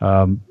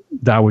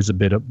that was a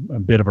bit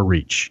of a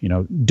reach.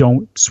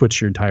 Don't switch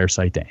your entire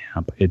site to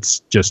AMP. It's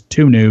just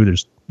too new.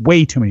 There's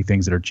way too many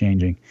things that are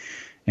changing.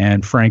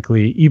 And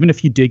frankly, even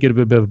if you did get a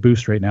bit of a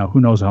boost right now,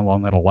 who knows how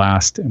long that'll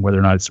last and whether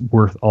or not it's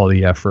worth all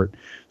the effort.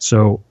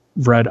 So,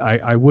 Fred,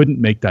 I wouldn't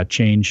make that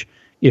change.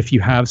 If you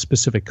have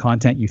specific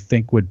content you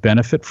think would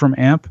benefit from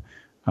AMP,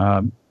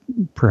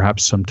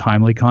 perhaps some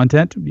timely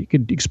content, you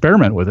could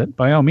experiment with it.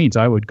 By all means,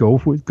 I would go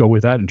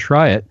with that and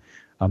try it.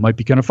 Might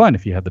be kind of fun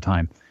if you had the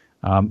time.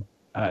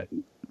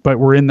 But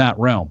we're in that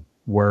realm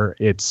where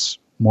it's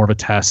more of a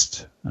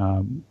test.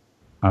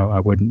 I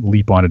wouldn't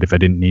leap on it if I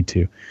didn't need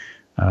to.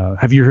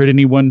 Have you heard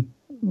anyone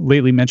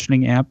lately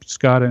mentioning AMP,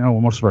 Scott? I know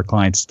most of our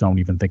clients don't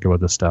even think about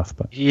this stuff.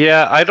 But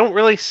yeah, I don't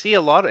really see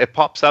a lot. It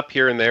pops up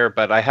here and there,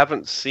 but I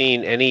haven't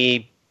seen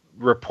any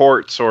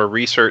reports or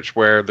research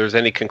where there's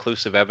any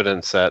conclusive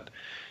evidence that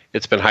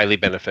it's been highly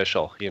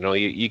beneficial.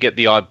 You get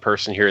the odd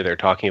person here, they're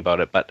talking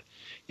about it, but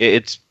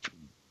it's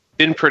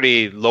been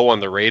pretty low on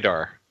the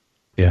radar.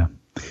 Yeah.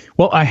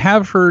 Well, I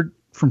have heard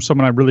from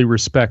someone I really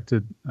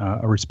respected,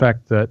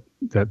 that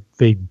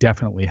they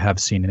definitely have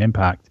seen an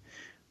impact,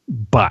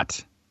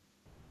 but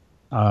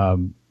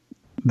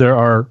there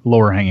are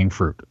lower hanging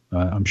fruit.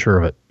 I'm sure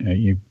of it.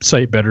 Your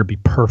site better be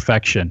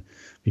perfection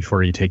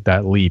before you take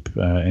that leap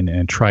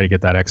and try to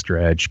get that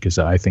extra edge, because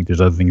I think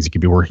there's other things you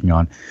could be working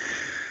on.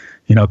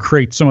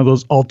 Create some of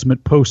those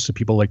ultimate posts that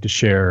people like to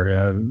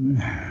share.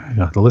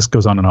 The list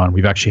goes on and on.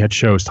 We've actually had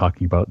shows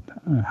talking about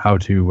how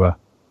to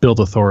build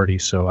authority,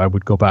 so I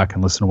would go back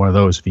and listen to one of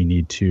those if you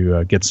need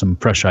to get some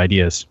fresh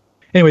ideas.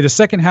 Anyway, the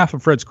second half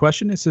of Fred's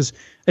question, it says,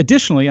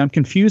 additionally, I'm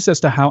confused as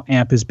to how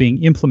AMP is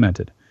being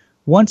implemented.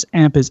 Once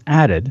AMP is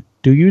added,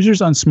 do users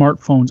on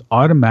smartphones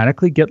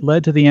automatically get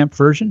led to the AMP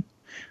version?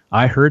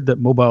 I heard that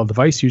mobile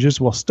device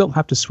users will still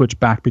have to switch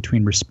back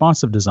between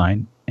responsive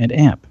design and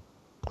AMP.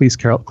 Please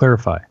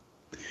clarify.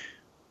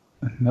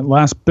 That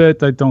last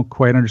bit, I don't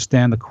quite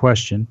understand the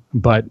question,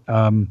 but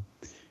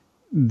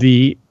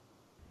the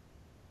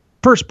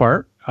first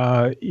part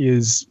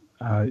is,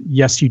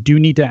 yes, you do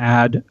need to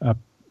add a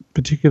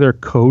particular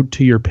code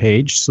to your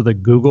page so that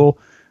Google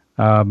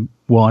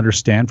will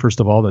understand, first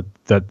of all,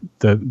 that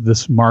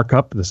this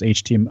markup, this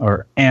HTML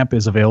or AMP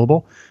is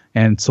available,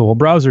 and so will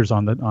browsers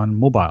on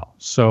mobile.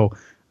 So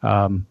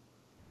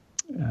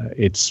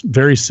it's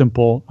very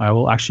simple. I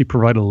will actually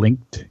provide a link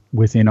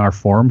within our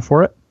forum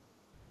for it,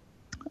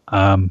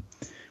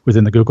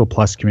 within the Google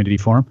Plus community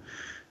forum.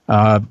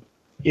 I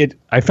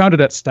found it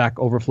at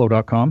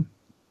stackoverflow.com.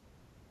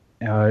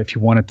 If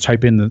you want to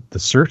type in the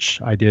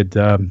search, I did,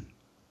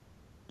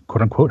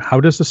 quote unquote, how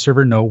does the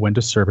server know when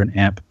to serve an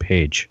AMP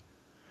page?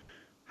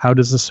 How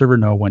does the server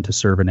know when to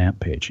serve an AMP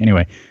page?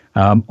 Anyway,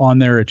 on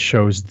there it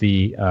shows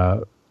the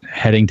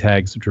heading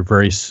tags, which are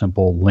very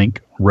simple.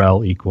 Link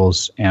rel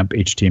equals AMP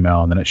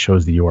HTML, and then it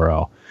shows the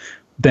URL.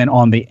 Then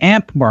on the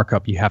AMP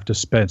markup, you have to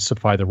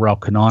specify the rel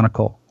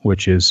canonical,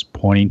 which is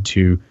pointing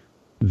to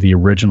the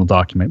original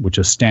document, which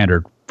is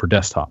standard for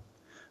desktop.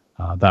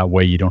 That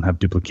way you don't have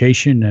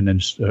duplication and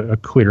there's a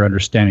clear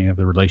understanding of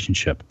the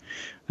relationship.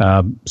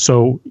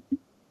 So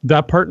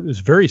that part is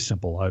very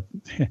simple.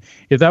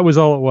 If that was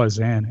all it was,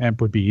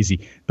 AMP would be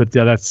easy. But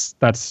that's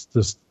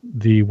just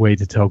the way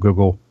to tell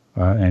Google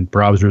and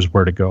browsers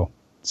where to go.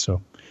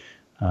 So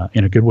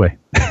in a good way.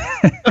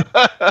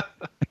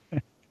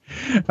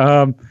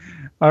 All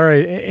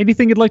right.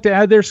 Anything you'd like to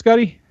add there,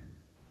 Scotty?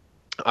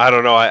 I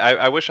don't know.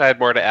 I wish I had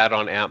more to add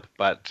on AMP,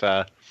 but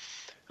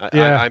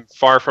I'm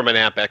far from an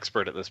AMP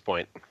expert at this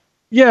point.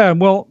 Yeah,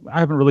 well, I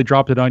haven't really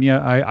dropped it on you.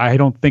 I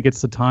don't think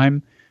it's the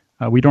time.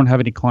 We don't have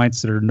any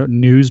clients that are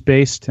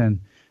news-based, and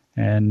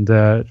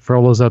for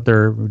all those out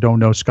there who don't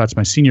know, Scott's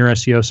my senior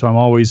SEO, so I'm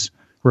always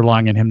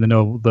relying on him to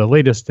know the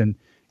latest in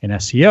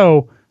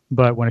SEO.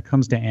 But when it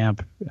comes to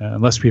AMP,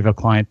 unless we have a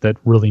client that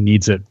really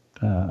needs it,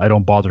 I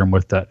don't bother him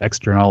with that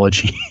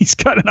externalogy. He's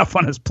got enough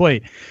on his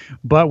plate.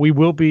 But we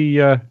will be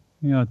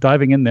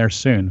diving in there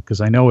soon, because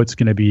I know it's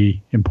going to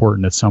be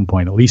important at some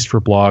point, at least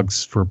for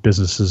blogs, for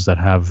businesses that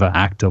have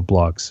active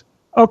blogs.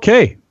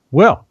 Okay,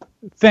 well,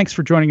 thanks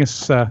for joining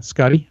us,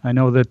 Scotty. I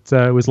know that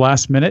it was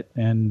last minute,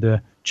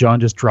 and John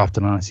just dropped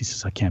it on us. He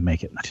says, I can't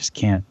make it. I just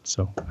can't.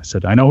 So I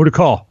said, I know who to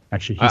call.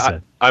 Actually, he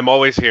said. I'm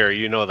always here.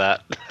 You know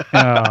that.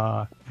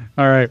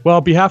 All right. Well,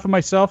 on behalf of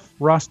myself,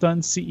 Ross Dunn,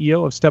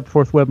 CEO of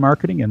Stepforth Web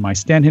Marketing, and my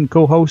stand-in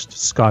co-host,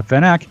 Scott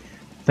Van Ack,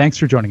 thanks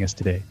for joining us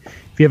today.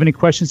 If you have any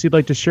questions you'd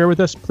like to share with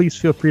us, please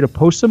feel free to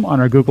post them on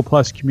our Google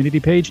Plus community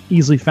page,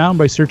 easily found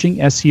by searching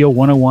SEO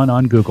 101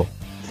 on Google.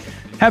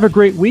 Have a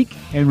great week,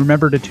 and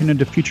remember to tune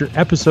into future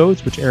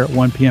episodes, which air at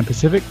 1 p.m.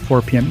 Pacific,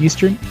 4 p.m.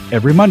 Eastern,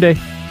 every Monday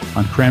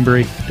on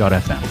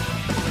cranberry.fm.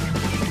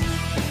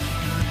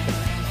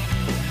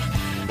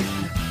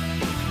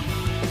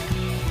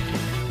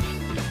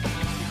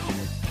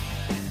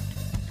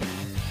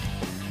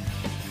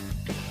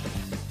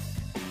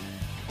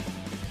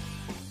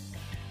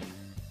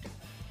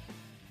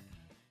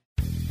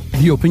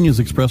 The opinions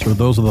expressed are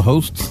those of the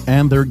hosts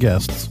and their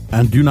guests,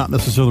 and do not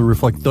necessarily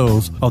reflect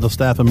those of the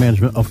staff and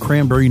management of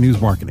Cranberry News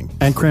Marketing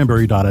and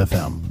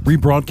Cranberry.fm.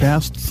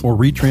 Rebroadcasts or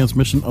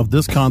retransmission of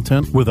this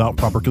content without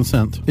proper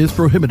consent is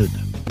prohibited.